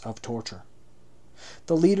reports of torture.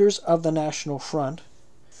 The leaders of the National Front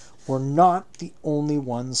were not the only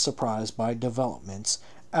ones surprised by developments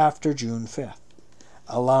after June 5th.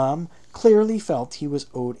 Alam clearly felt he was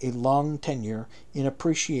owed a long tenure in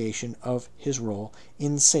appreciation of his role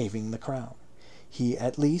in saving the crown. He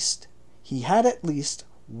had at least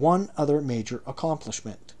one other major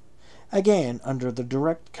accomplishment. Again, under the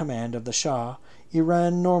direct command of the Shah,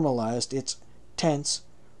 Iran normalized its tense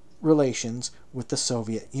relations with the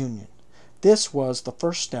Soviet Union. This was the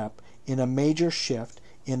first step in a major shift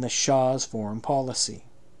in the Shah's foreign policy.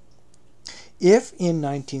 If in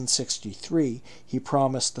 1963 he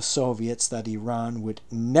promised the Soviets that Iran would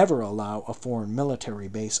never allow a foreign military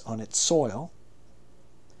base on its soil,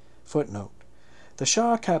 footnote, the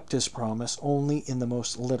Shah kept his promise only in the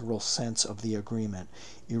most literal sense of the agreement.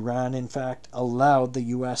 Iran, in fact, allowed the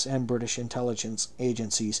U.S. and British intelligence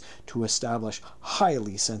agencies to establish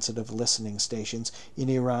highly sensitive listening stations in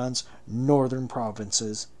Iran's northern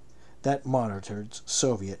provinces that monitored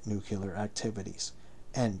Soviet nuclear activities.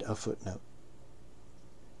 End of footnote.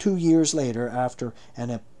 2 years later, after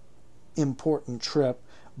an important trip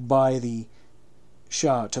by the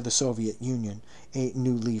Shah to the Soviet Union, a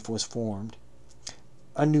new leaf was formed.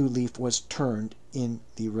 A new leaf was turned in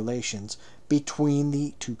the relations between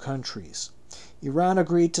the two countries. Iran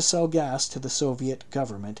agreed to sell gas to the Soviet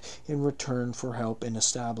government in return for help in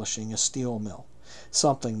establishing a steel mill,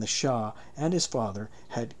 something the Shah and his father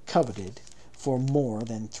had coveted for more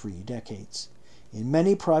than 3 decades. In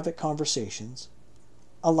many private conversations,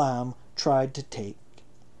 Alam tried to take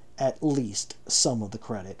at least some of the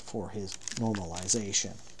credit for his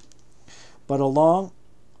normalization.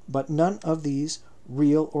 But none of these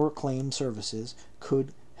real or claimed services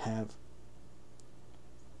could have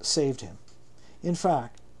saved him. In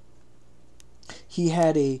fact, he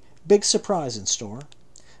had a big surprise in store.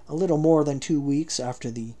 A little more than 2 weeks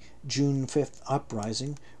after the June 5th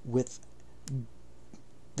uprising,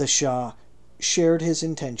 the Shah shared his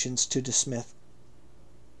intentions to dismiss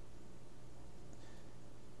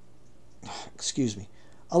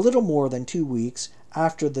A little more than 2 weeks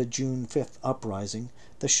after the June 5th uprising,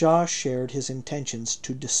 the Shah shared his intentions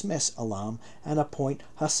to dismiss Alam and appoint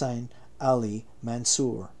Hassan Ali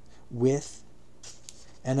Mansour with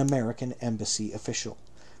an American embassy official.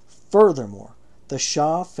 Furthermore, the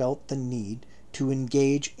Shah felt the need to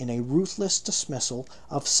engage in a ruthless dismissal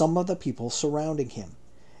of some of the people surrounding him,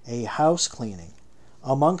 a house cleaning.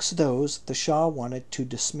 Amongst those the Shah wanted to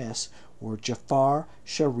dismiss were Jafar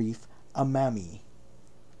Sharif Amami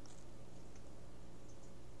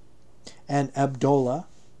and Abdullah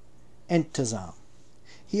Entezam.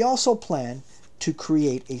 He also planned to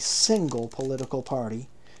create a single political party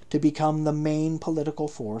to become the main political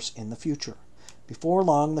force in the future. Before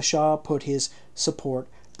long, the Shah put his support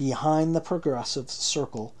behind the Progressive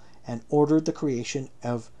Circle and ordered the creation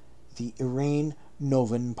of the Iran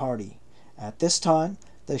Novan Party. At this time,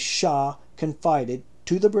 the Shah confided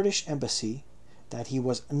to the British Embassy that he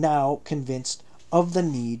was now convinced of the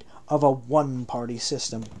need of a one-party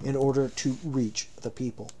system in order to reach the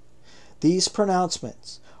people. These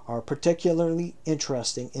pronouncements are particularly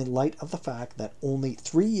interesting in light of the fact that only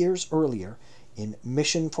 3 years earlier, in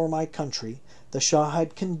Mission for My Country, the Shah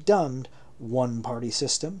had condemned one-party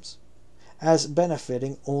systems as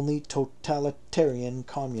benefiting only totalitarian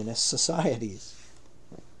communist societies.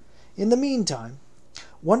 In the meantime,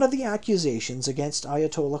 one of the accusations against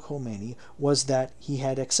Ayatollah Khomeini was that he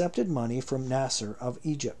had accepted money from Nasser of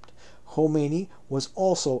Egypt. Khomeini was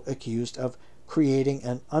also accused of creating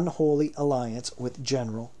an unholy alliance with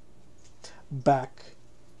General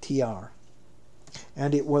Bakhtiar.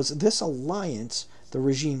 And it was this alliance, the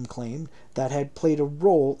regime claimed, that had played a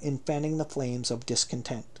role in fanning the flames of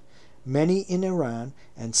discontent. Many in Iran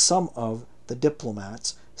and some of the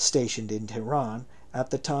diplomats stationed in Tehran at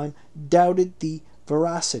the time doubted the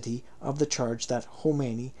veracity of the charge that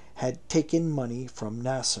Khomeini had taken money from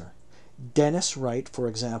Nasser. Dennis Wright, for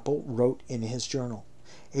example, wrote in his journal,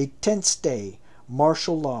 "A tense day,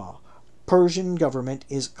 martial law. Persian government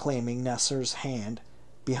is claiming Nasser's hand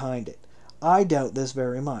behind it. I doubt this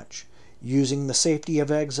very much. Using the safety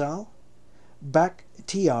of exile?"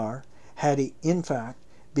 Bakhtiar had, in fact,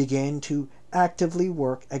 began to actively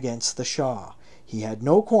work against the Shah. He had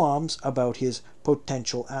no qualms about his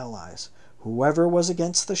potential allies. Whoever was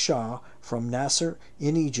against the Shah, from Nasser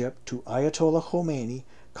in Egypt to Ayatollah Khomeini,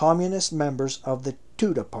 communist members of the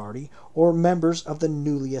Tudeh Party, or members of the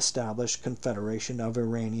newly established Confederation of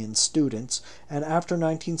Iranian Students, and after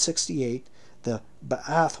 1968, the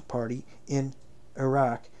Ba'ath Party in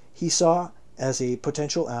Iraq, he saw as a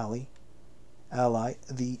potential ally,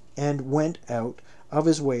 and went out of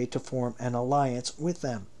his way to form an alliance with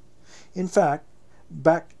them. In fact,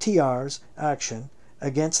 Bakhtiar's action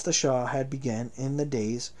against the Shah had begun in the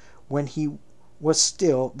days when he was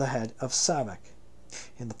still the head of SAVAK.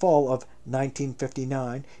 In the fall of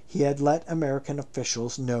 1959, he had let American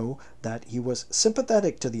officials know that he was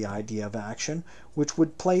sympathetic to the idea of action which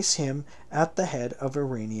would place him at the head of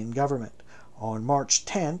Iranian government. On March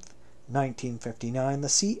 10, 1959, the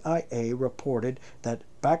CIA reported that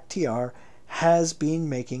Bakhtiar has been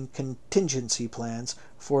making contingency plans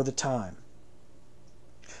for the time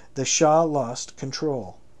the Shah lost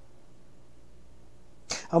control.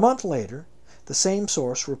 A month later, the same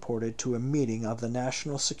source reported to a meeting of the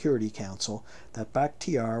National Security Council that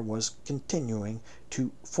Bakhtiar was continuing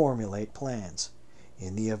to formulate plans.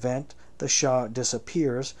 In the event the Shah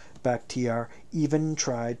disappears, Bakhtiar even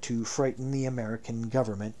tried to frighten the American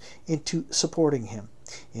government into supporting him.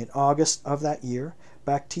 In August of that year,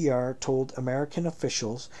 Bakhtiar told American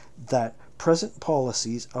officials that present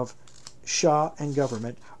policies of Shah and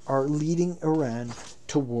government are leading Iran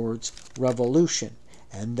towards revolution,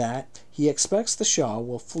 and that he expects the Shah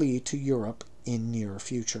will flee to Europe in near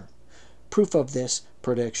future. Proof of this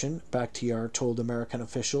prediction, Bakhtiar told American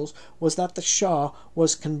officials, was that the Shah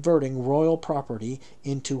was converting royal property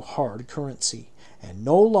into hard currency, and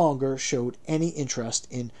no longer showed any interest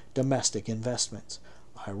in domestic investments.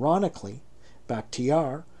 Ironically,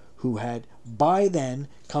 Bakhtiar, who had by then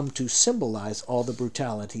come to symbolize all the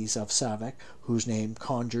brutalities of SAVAK, whose name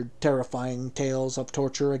conjured terrifying tales of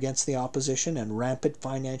torture against the opposition and rampant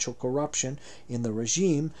financial corruption in the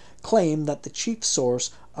regime, claimed that the chief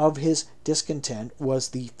source of his discontent was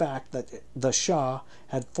the fact that the Shah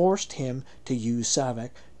had forced him to use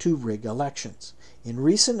SAVAK to rig elections. In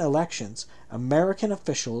recent elections, American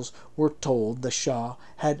officials were told the Shah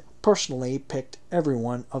had personally picked every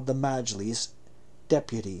one of the Majlis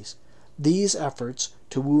deputies. These efforts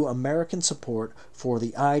to woo American support for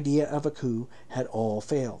the idea of a coup had all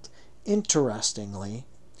failed. Interestingly,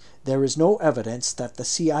 there is no evidence that the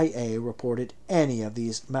CIA reported any of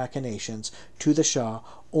these machinations to the Shah.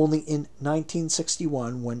 Only in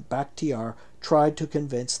 1961, when Bakhtiar tried to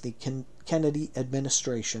convince the Kennedy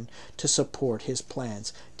administration to support his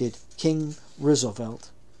plans, did King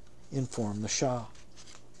Roosevelt inform the Shah.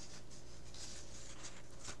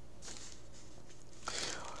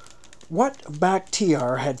 What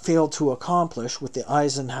Bakhtiar had failed to accomplish with the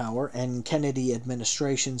Eisenhower and Kennedy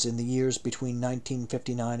administrations in the years between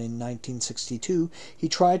 1959 and 1962, he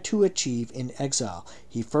tried to achieve in exile.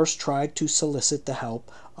 He first tried to solicit the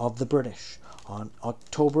help of the British. On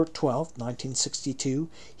October 12, 1962,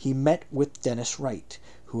 he met with Dennis Wright,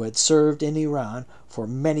 who had served in Iran for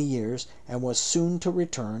many years and was soon to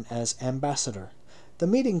return as ambassador. The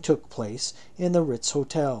meeting took place in the Ritz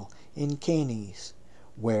Hotel in Cannes,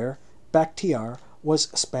 where Bakhtiar was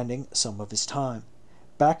spending some of his time.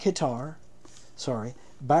 Bakhtiar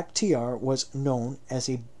was known as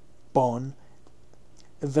a bon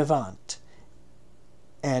vivant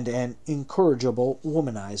and an incorrigible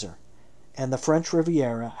womanizer, and the French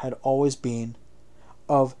Riviera had always been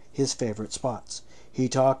of his favorite spots. He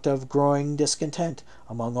talked of growing discontent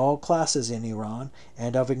among all classes in Iran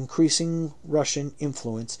and of increasing Russian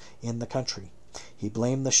influence in the country. He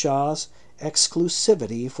blamed the Shah's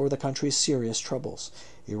exclusivity for the country's serious troubles.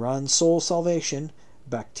 Iran's sole salvation,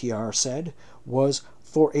 Bakhtiar said, was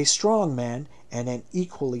for a strong man and an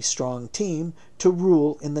equally strong team to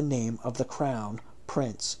rule in the name of the crown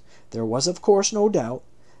prince. There was, of course, no doubt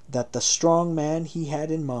that the strong man he had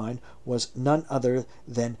in mind was none other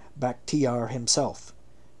than Bakhtiar himself.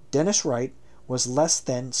 Dennis Wright was less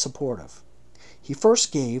than supportive. He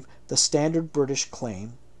first gave the standard British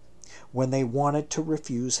claim when they wanted to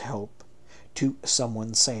refuse help to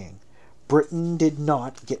someone, saying, "Britain did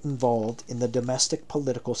not get involved in the domestic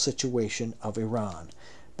political situation of Iran."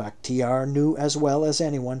 Bakhtiar knew as well as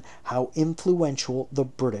anyone how influential the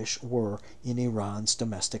British were in Iran's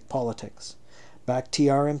domestic politics.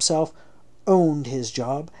 Bakhtiar himself owned his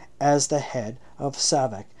job as the head of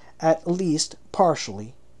SAVAK, at least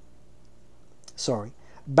partially.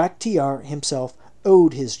 Bakhtiar himself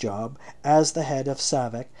owed his job as the head of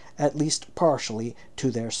SAVAK at least partially to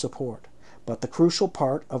their support. But the crucial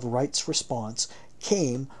part of Wright's response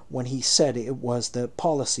came when he said it was the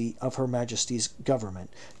policy of Her Majesty's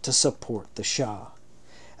government to support the Shah.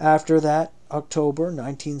 After that October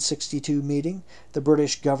 1962 meeting, the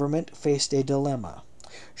British government faced a dilemma.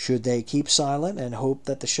 Should they keep silent and hope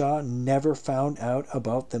that the Shah never found out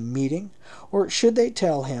about the meeting, or should they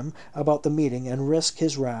tell him about the meeting and risk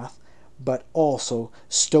his wrath, but also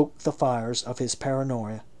stoke the fires of his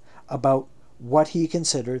paranoia about what he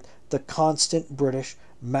considered the constant British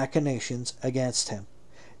machinations against him?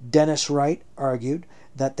 Dennis Wright argued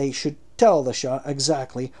that they should tell the Shah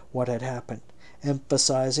exactly what had happened,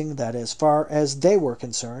 emphasizing that as far as they were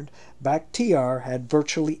concerned, Bakhtiar had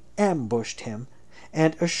virtually ambushed him,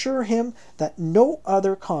 and assure him that no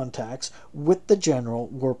other contacts with the general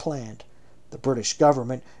were planned. The British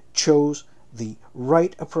government chose the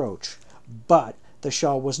right approach, but the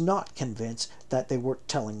Shah was not convinced that they were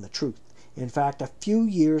telling the truth. In fact, a few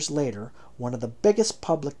years later, one of the biggest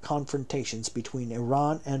public confrontations between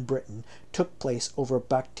Iran and Britain took place over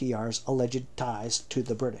Bakhtiar's alleged ties to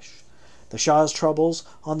the British. The Shah's troubles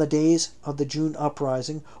on the days of the June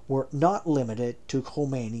uprising were not limited to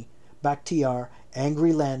Khomeini, Bakhtiar,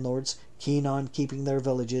 angry landlords keen on keeping their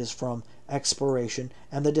villages from exploration,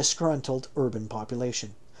 and the disgruntled urban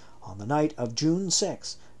population. On the night of June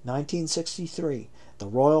 6, 1963, the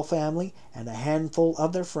royal family and a handful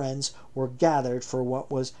of their friends were gathered for what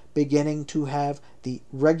was beginning to have the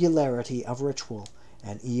regularity of ritual,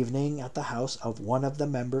 an evening at the house of one of the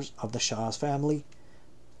members of the Shah's family.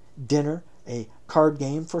 Dinner, a card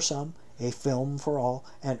game for some, a film for all,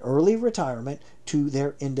 and early retirement to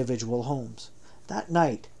their individual homes. That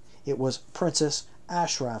night, it was Princess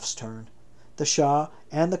Ashraf's turn. The Shah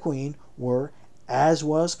and the Queen were, as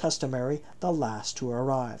was customary, the last to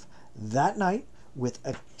arrive. That night, with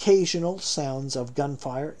occasional sounds of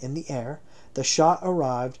gunfire in the air, the Shah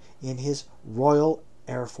arrived in his Royal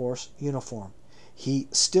Air Force uniform. He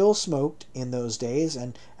still smoked in those days,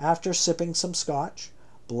 and after sipping some scotch,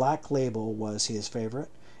 Black Label was his favorite,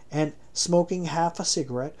 and smoking half a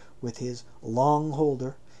cigarette with his long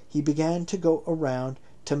holder, he began to go around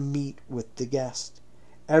to meet with the guests.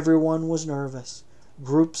 Everyone was nervous.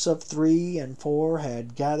 Groups of 3 and 4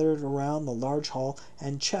 had gathered around the large hall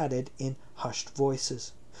and chatted in hushed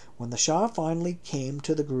voices. When the Shah finally came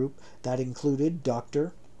to the group that included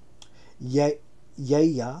Dr.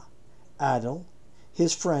 Yahya Adil,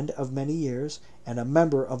 his friend of many years, and a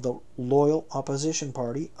member of the loyal opposition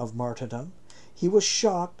party of martyrdom, he was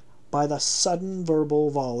shocked by the sudden verbal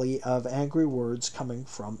volley of angry words coming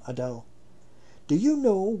from Adel. "Do you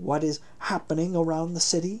know what is happening around the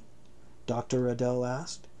city?" Dr. Adel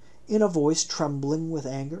asked. In a voice trembling with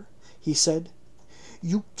anger, he said,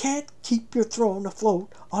 "You can't keep your throne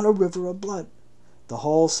afloat on a river of blood." The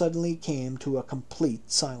hall suddenly came to a complete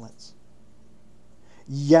silence.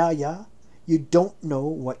 "Yeah, you don't know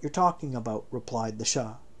what you're talking about," replied the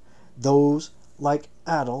Shah. Those, like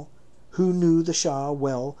Adel, who knew the Shah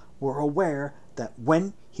well, were aware that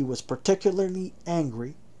when he was particularly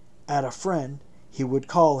angry at a friend, he would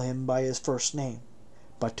call him by his first name.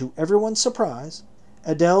 But to everyone's surprise,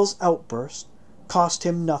 Adel's outburst cost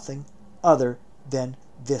him nothing other than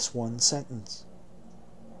this one sentence.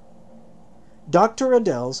 Dr.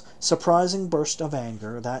 Adel's surprising burst of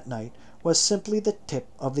anger that night was simply the tip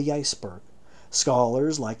of the iceberg.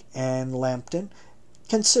 Scholars like Anne Lambton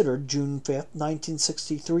considered June 5,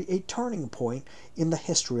 1963 a turning point in the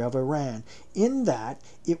history of Iran, in that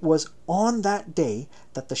it was on that day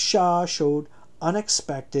that the Shah showed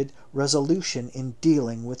unexpected resolution in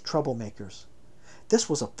dealing with troublemakers. This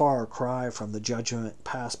was a far cry from the judgment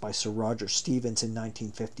passed by Sir Roger Stevens in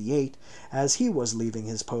 1958, as he was leaving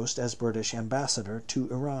his post as British ambassador to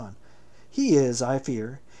Iran. "He is, I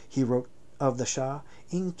fear," he wrote of the Shah,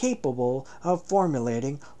 "incapable of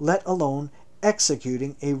formulating, let alone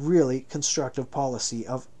executing, a really constructive policy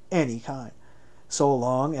of any kind. So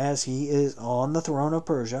long as he is on the throne of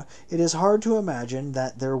Persia, it is hard to imagine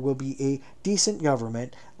that there will be a decent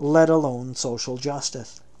government, let alone social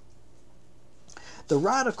justice." The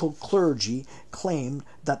radical clergy claimed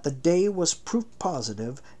that the day was proof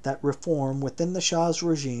positive that reform within the Shah's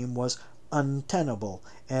regime was untenable,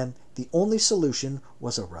 and the only solution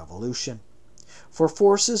was a revolution. For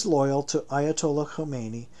forces loyal to Ayatollah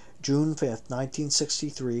Khomeini, June 5,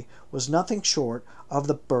 1963, was nothing short of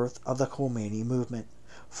the birth of the Khomeini movement.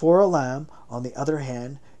 For Alam, on the other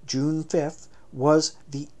hand, June 5th was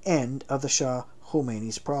the end of the Shah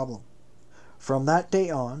Khomeini's problem. From that day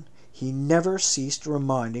on, he never ceased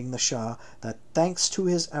reminding the Shah that thanks to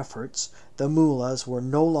his efforts, the mullahs were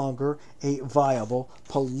no longer a viable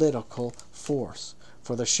political force.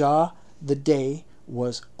 For the Shah, the day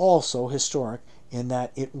was also historic in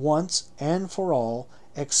that it once and for all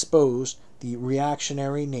exposed the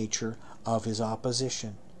reactionary nature of his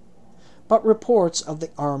opposition. But reports of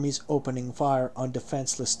the army's opening fire on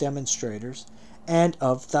defenseless demonstrators, and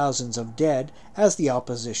of thousands of dead, as the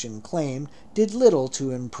opposition claimed, did little to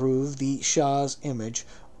improve the Shah's image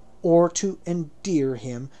or to endear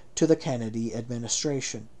him to the Kennedy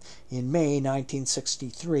administration. In May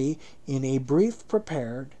 1963, in a brief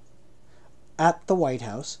prepared at the White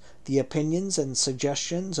House, the opinions and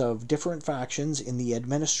suggestions of different factions in the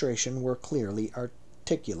administration were clearly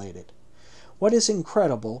articulated. What is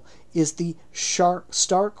incredible is the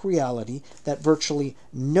stark reality that virtually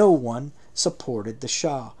no one supported the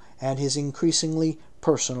Shah and his increasingly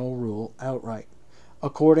personal rule outright.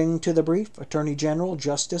 According to the brief, Attorney General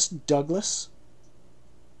Justice Douglas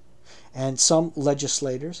and some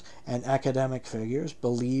legislators and academic figures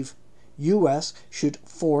believe U.S. should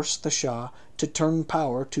force the Shah to turn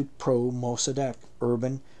power to pro-Mossadegh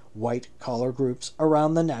urban white-collar groups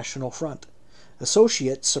around the National Front.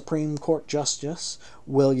 Associate Supreme Court Justice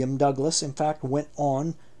William Douglas, in fact, went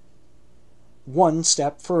on one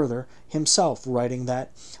step further himself, writing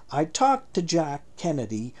that, "I talked to Jack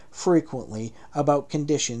Kennedy frequently about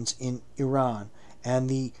conditions in Iran and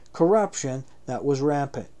the corruption that was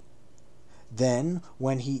rampant. Then,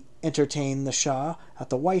 when he entertained the Shah at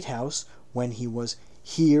the White House, when he was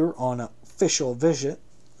here on an official visit,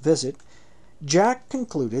 Jack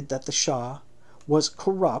concluded that the Shah was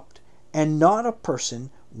corrupt and not a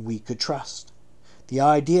person we could trust. The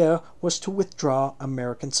idea was to withdraw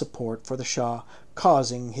American support for the Shah,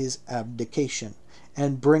 causing his abdication,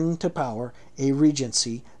 and bring to power a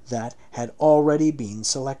regency that had already been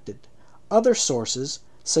selected. Other sources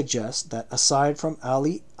suggest that aside from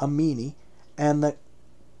Ali Amini and the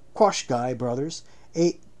Qashqai brothers,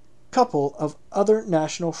 a couple of other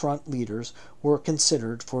National Front leaders were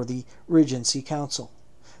considered for the Regency Council.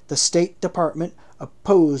 The State Department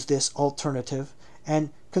opposed this alternative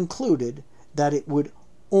and concluded that it would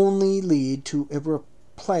only lead to a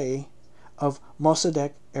replay of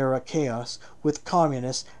Mossadegh-era chaos, with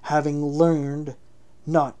communists having learned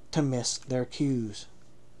not to miss their cues.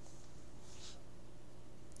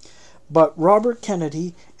 But Robert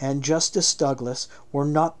Kennedy and Justice Douglas were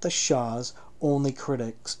not the Shah's only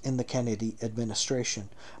critics in the Kennedy administration.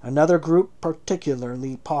 Another group,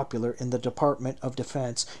 particularly popular in the Department of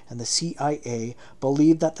Defense and the CIA,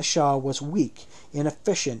 believed that the Shah was weak,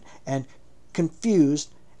 inefficient, and confused,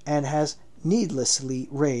 and has needlessly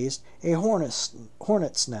raised a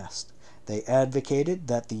hornet's nest. They advocated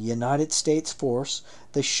that the United States force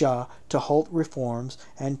the Shah to halt reforms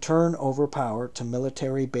and turn over power to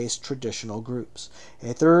military-based traditional groups.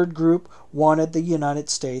 A third group wanted the United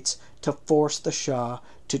States to force the Shah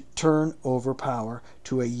to turn over power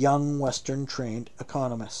to a young Western-trained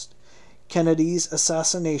economist. Kennedy's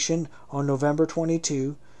assassination on November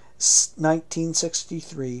 22,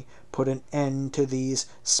 1963, put an end to these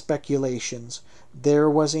speculations. There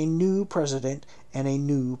was a new president and a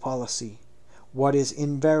new policy. What is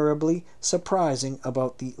invariably surprising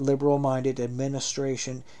about the liberal-minded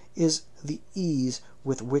administration is the ease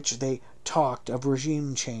with which they talked of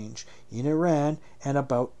regime change in Iran and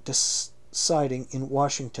about deciding in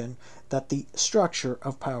Washington that the structure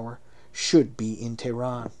of power should be in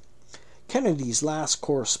Tehran. Kennedy's last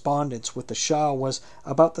correspondence with the Shah was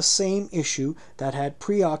about the same issue that had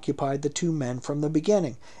preoccupied the two men from the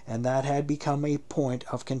beginning, and that had become a point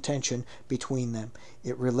of contention between them.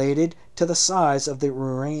 It related to the size of the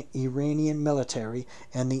Iranian military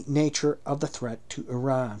and the nature of the threat to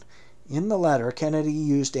Iran. In the letter, Kennedy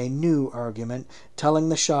used a new argument, telling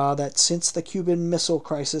the Shah that since the Cuban Missile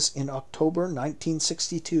Crisis in October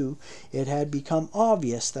 1962, it had become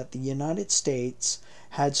obvious that the United States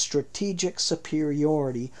had strategic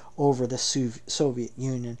superiority over the Soviet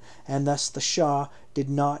Union, and thus the Shah did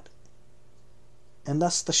not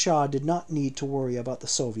need to worry about the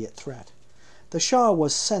Soviet threat. The Shah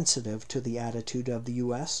was sensitive to the attitude of the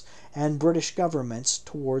U.S. and British governments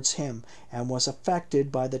towards him, and was affected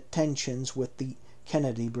by the tensions with the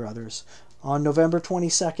Kennedy brothers. On November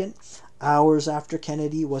 22nd, hours after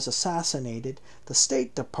Kennedy was assassinated, the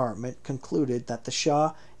State Department concluded that the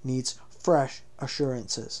Shah needs fresh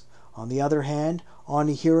assurances. On the other hand, on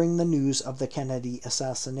hearing the news of the Kennedy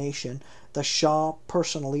assassination, the Shah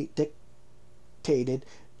personally dictated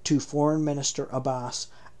to Foreign Minister Abbas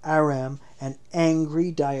Aram an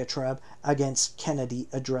angry diatribe against Kennedy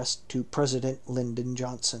addressed to President Lyndon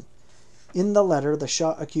Johnson. In the letter, the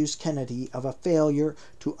Shah accused Kennedy of a failure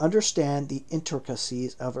to understand the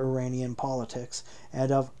intricacies of Iranian politics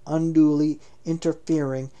and of unduly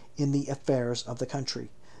interfering in the affairs of the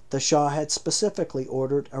country. The Shah had specifically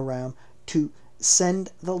ordered Aram to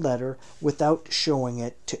send the letter without showing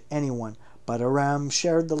it to anyone, but Aram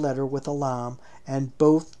shared the letter with Alam, and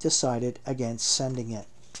both decided against sending it.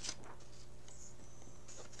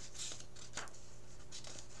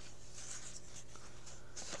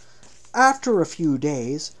 After a few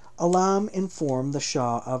days, Alam informed the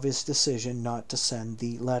Shah of his decision not to send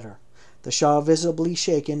the letter. The Shah, visibly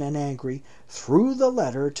shaken and angry, threw the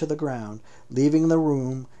letter to the ground, leaving the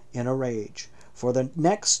room in a rage. For the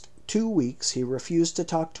next 2 weeks he refused to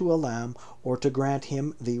talk to Alam or to grant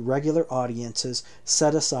him the regular audiences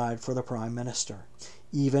set aside for the Prime Minister.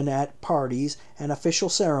 Even at parties and official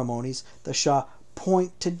ceremonies, the Shah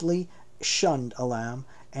pointedly shunned Alam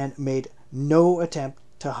and made no attempt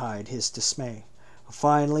to hide his dismay.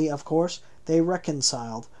 Finally, of course, they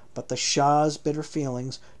reconciled, but the Shah's bitter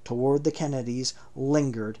feelings toward the Kennedys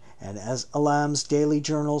lingered, and as Alam's daily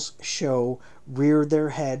journals show, reared their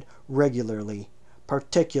head regularly,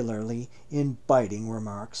 particularly in biting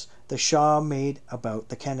remarks the Shah made about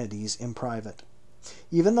the Kennedys in private.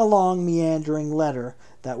 Even the long, meandering letter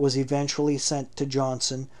that was eventually sent to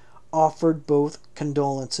Johnson offered both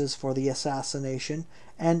condolences for the assassination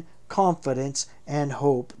and confidence and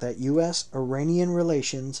hope that U.S.-Iranian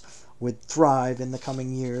relations would thrive in the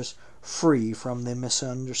coming years, free from any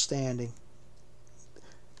misunderstanding.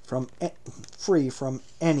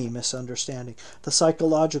 The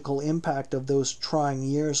psychological impact of those trying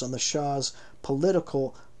years on the Shah's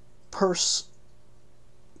political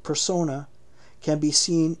persona can be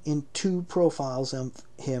seen in 2 profiles of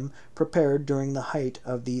him prepared during the height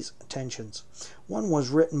of these tensions. One was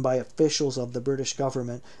written by officials of the British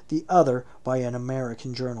government, the other by an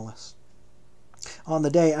American journalist. On the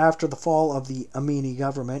day after the fall of the Amini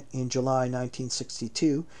government in July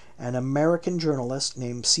 1962, an American journalist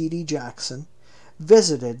named C.D. Jackson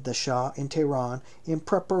visited the Shah in Tehran in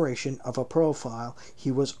preparation of a profile he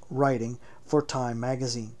was writing for Time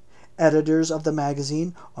magazine. Editors of the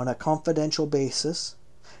magazine, on a confidential basis,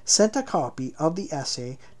 sent a copy of the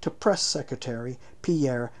essay to Press Secretary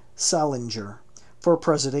Pierre Salinger for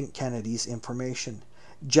President Kennedy's information.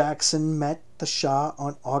 Jackson met the Shah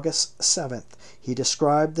on August 7th. He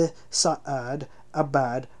described the Sa'ad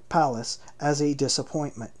Abad Palace as a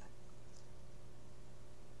disappointment.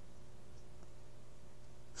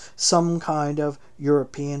 Some kind of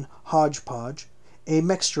European hodgepodge, a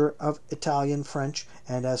mixture of Italian, French,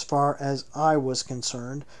 and, as far as I was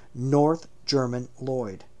concerned, North German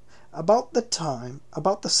Lloyd. About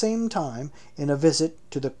the same time, in a visit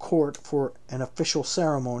to the court for an official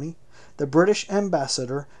ceremony, the British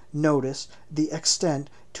ambassador noticed the extent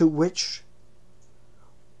to which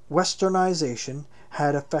Westernization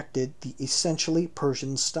had affected the essentially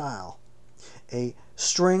Persian style. A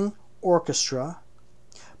string orchestra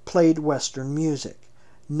played Western music,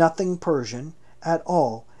 nothing Persian at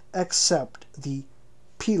all except the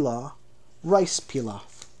pilaw, rice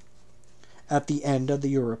pilaf, at the end of the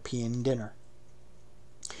European dinner.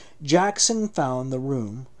 Jackson found the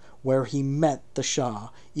room where he met the Shah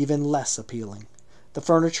even less appealing. The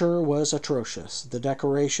furniture was atrocious. The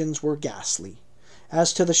decorations were ghastly.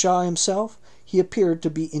 As to the Shah himself, he appeared to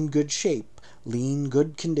be in good shape, lean,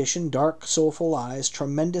 good condition, dark, soulful eyes,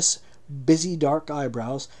 tremendous busy dark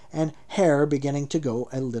eyebrows, and hair beginning to go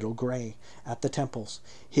a little gray at the temples.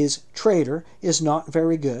 His tailor is not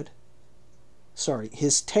very good, and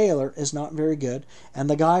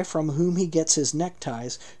the guy from whom he gets his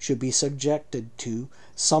neckties should be subjected to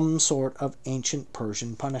some sort of ancient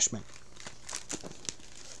Persian punishment.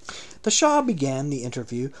 The Shah began the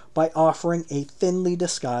interview by offering a thinly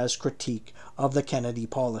disguised critique of the Kennedy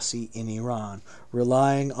policy in Iran,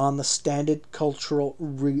 relying on the standard cultural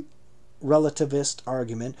relativist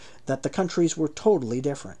argument that the countries were totally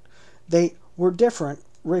different. They were different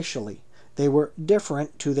racially. They were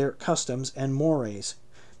different to their customs and mores.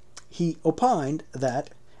 He opined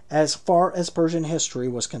that, as far as Persian history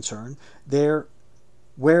was concerned,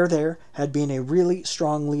 where there had been a really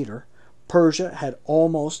strong leader, Persia had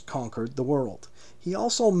almost conquered the world. He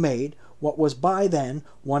also made what was by then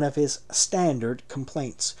one of his standard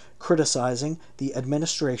complaints, criticizing the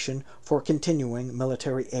administration for continuing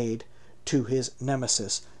military aid to his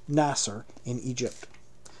nemesis, Nasser, in Egypt.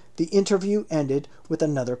 The interview ended with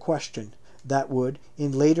another question that would,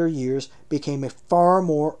 in later years, become a far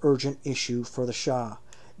more urgent issue for the Shah.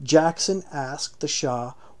 Jackson asked the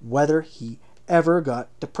Shah whether he ever got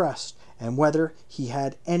depressed and whether he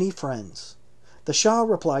had any friends. The Shah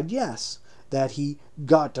replied yes, that he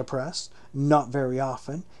got depressed, not very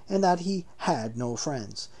often, and that he had no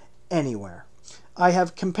friends anywhere. I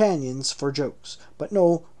have companions for jokes, but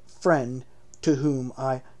no friend to whom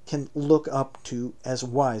I can look up to as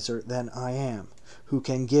wiser than I am, who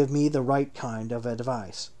can give me the right kind of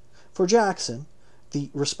advice. For Jackson, the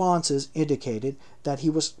responses indicated that he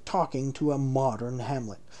was talking to a modern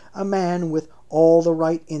Hamlet, a man with all the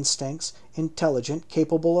right instincts, intelligent,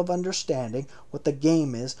 capable of understanding what the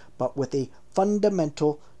game is, but with a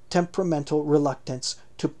fundamental temperamental reluctance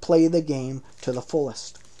to play the game to the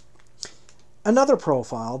fullest. Another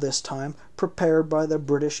profile, this time prepared by the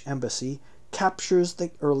British Embassy, captures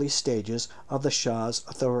the early stages of the Shah's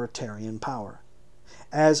authoritarian power,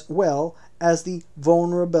 as well as the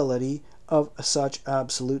vulnerability of such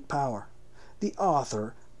absolute power. The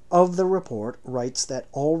author of the report writes that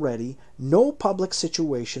already no public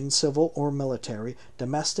situation, civil or military,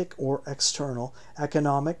 domestic or external,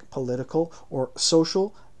 economic, political, or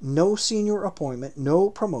social, no senior appointment, no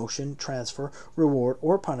promotion, transfer, reward,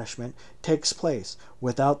 or punishment takes place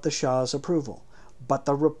without the Shah's approval. But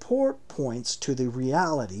the report points to the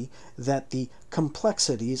reality that the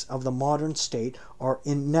complexities of the modern state are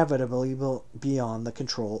inevitably beyond the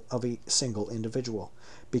control of a single individual.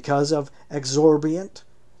 Because of exorbitant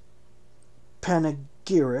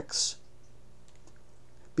panegyrics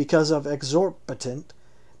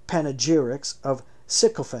of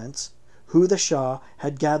sycophants who the Shah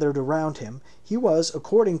had gathered around him, he was,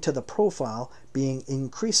 according to the profile, being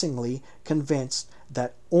increasingly convinced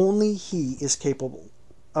that only he is capable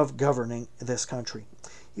of governing this country.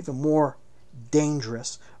 Even more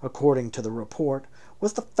dangerous, according to the report,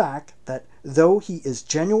 was the fact that though he is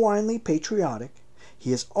genuinely patriotic,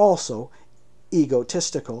 he is also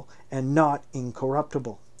egotistical and not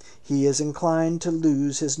incorruptible. He is inclined to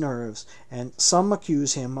lose his nerves, and some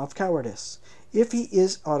accuse him of cowardice. If he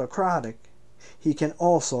is autocratic, he can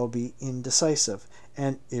also be indecisive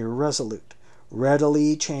and irresolute,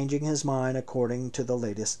 readily changing his mind according to the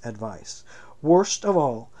latest advice. Worst of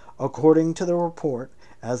all, according to the report,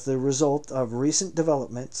 as the result of recent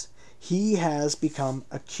developments, he has become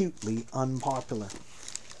acutely unpopular.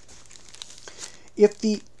 If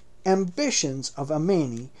the ambitions of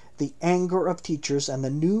Khomeini, the anger of teachers, and the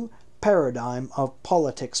new paradigm of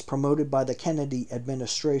politics promoted by the Kennedy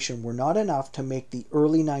administration were not enough to make the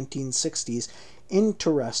early 1960s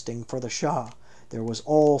interesting for the Shah, there was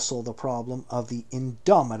also the problem of the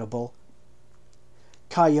indomitable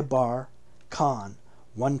Qayabar Khan,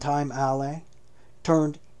 one-time ally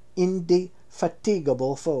turned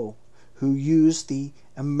indefatigable foe, who used the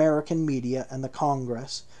American media and the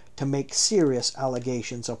Congress to make serious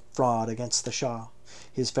allegations of fraud against the Shah,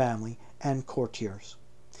 his family, and courtiers.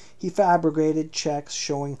 He fabricated checks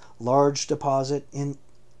showing large deposits in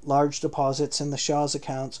the Shah's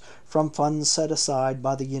accounts from funds set aside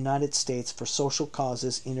by the United States for social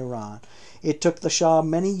causes in Iran. It took the Shah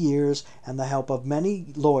many years and the help of many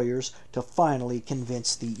lawyers to finally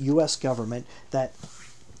convince the U.S. government that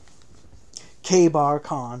Qayabar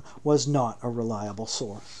Khan was not a reliable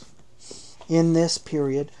source. In this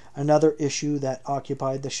period, another issue that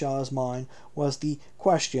occupied the Shah's mind was the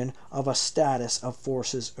question of a status of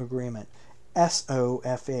forces agreement,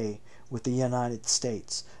 SOFA, with the United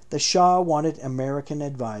States. The Shah wanted American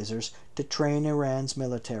advisors to train Iran's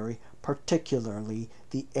military, particularly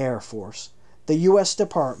the Air Force. The U.S.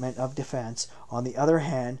 Department of Defense, on the other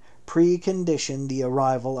hand, preconditioned the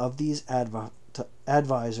arrival of these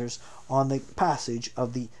advisors on the passage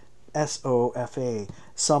of the SOFA,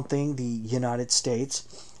 something the United States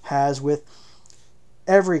has with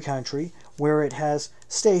every country where it has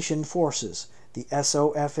stationed forces. The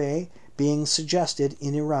SOFA, being suggested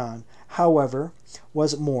in Iran, however,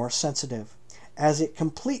 was more sensitive, as it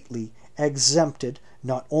completely exempted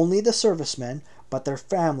not only the servicemen but their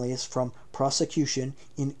families from prosecution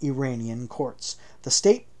in Iranian courts. The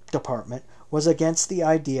State Department was against the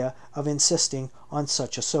idea of insisting on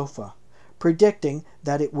such a SOFA, predicting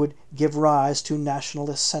that it would give rise to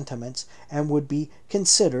nationalist sentiments and would be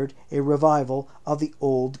considered a revival of the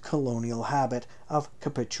old colonial habit of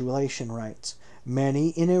capitulation rights. Many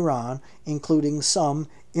in Iran, including some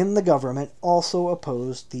in the government, also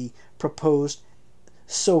opposed the proposed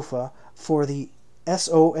SOFA for the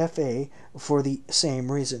SOFA for the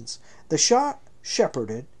same reasons. The Shah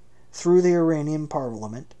shepherded, through the Iranian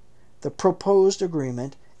parliament, the proposed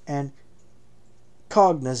agreement and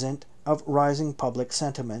cognizant of rising public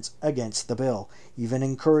sentiments against the bill, even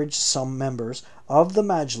encouraged some members of the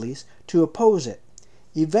Majlis to oppose it.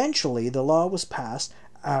 Eventually, the law was passed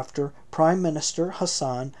after Prime Minister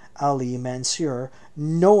Hassan Ali Mansour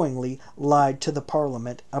knowingly lied to the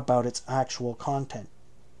parliament about its actual content.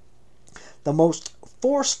 The most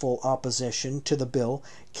forceful opposition to the bill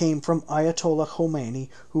came from Ayatollah Khomeini,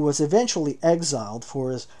 who was eventually exiled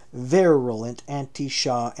for his virulent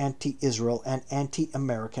anti-Shah, anti-Israel, and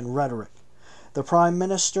anti-American rhetoric. The Prime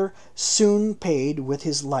Minister soon paid with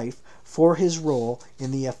his life for his role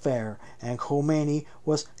in the affair, and Khomeini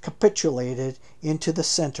was capitulated into the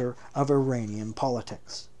center of Iranian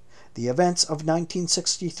politics. The events of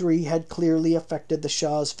 1963 had clearly affected the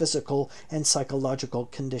Shah's physical and psychological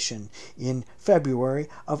condition. In February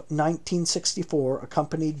of 1964,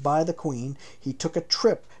 accompanied by the Queen, he took a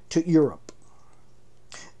trip to Europe.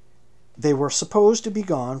 They were supposed to be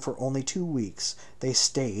gone for only 2 weeks. They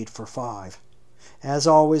stayed for 5. As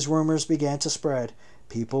always, rumors began to spread.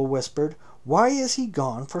 People whispered, "Why is he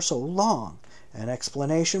gone for so long?" An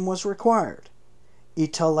explanation was required.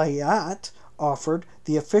 Italiyat offered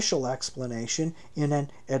the official explanation in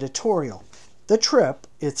an editorial. The trip,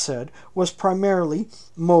 it said, was primarily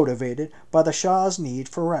motivated by the Shah's need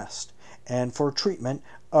for rest and for treatment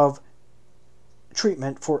for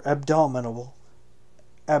abdominal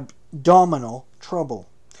trouble,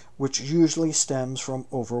 which usually stems from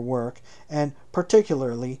overwork and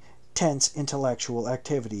particularly tense intellectual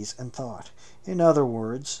activities and thought. In other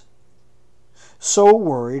words, so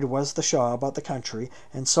worried was the Shah about the country,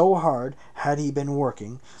 and so hard had he been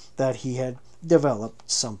working, that he had developed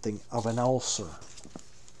something of an ulcer.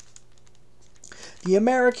 The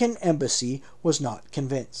American embassy was not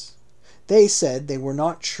convinced. They said they were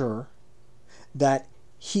not sure that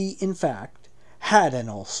he, in fact, had an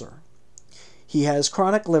ulcer. He has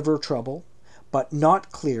chronic liver trouble, but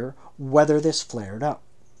not clear whether this flared up.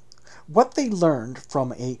 What they learned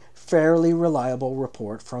from a fairly reliable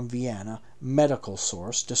report from Vienna medical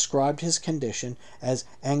source described his condition as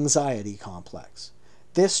anxiety complex.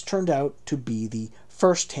 This turned out to be the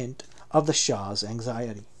first hint of the Shah's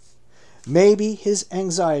anxiety. Maybe his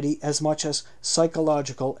anxiety, as much as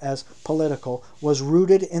psychological as political, was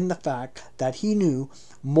rooted in the fact that he knew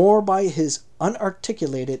more by his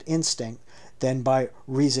unarticulated instinct than by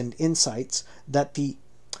reasoned insights that the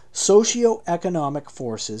socio-economic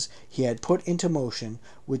forces he had put into motion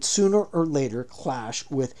would sooner or later clash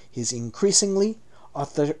with his increasingly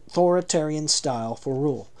authoritarian style for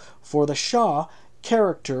rule. For the Shah,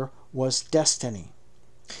 character was destiny.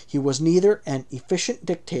 He was neither an efficient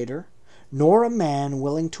dictator nor a man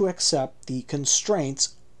willing to accept the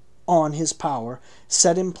constraints on his power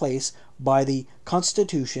set in place by the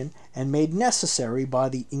Constitution and made necessary by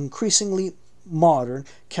the increasingly modern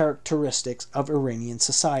characteristics of Iranian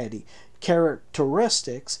society,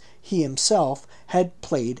 characteristics he himself had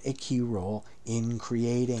played a key role in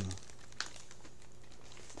creating.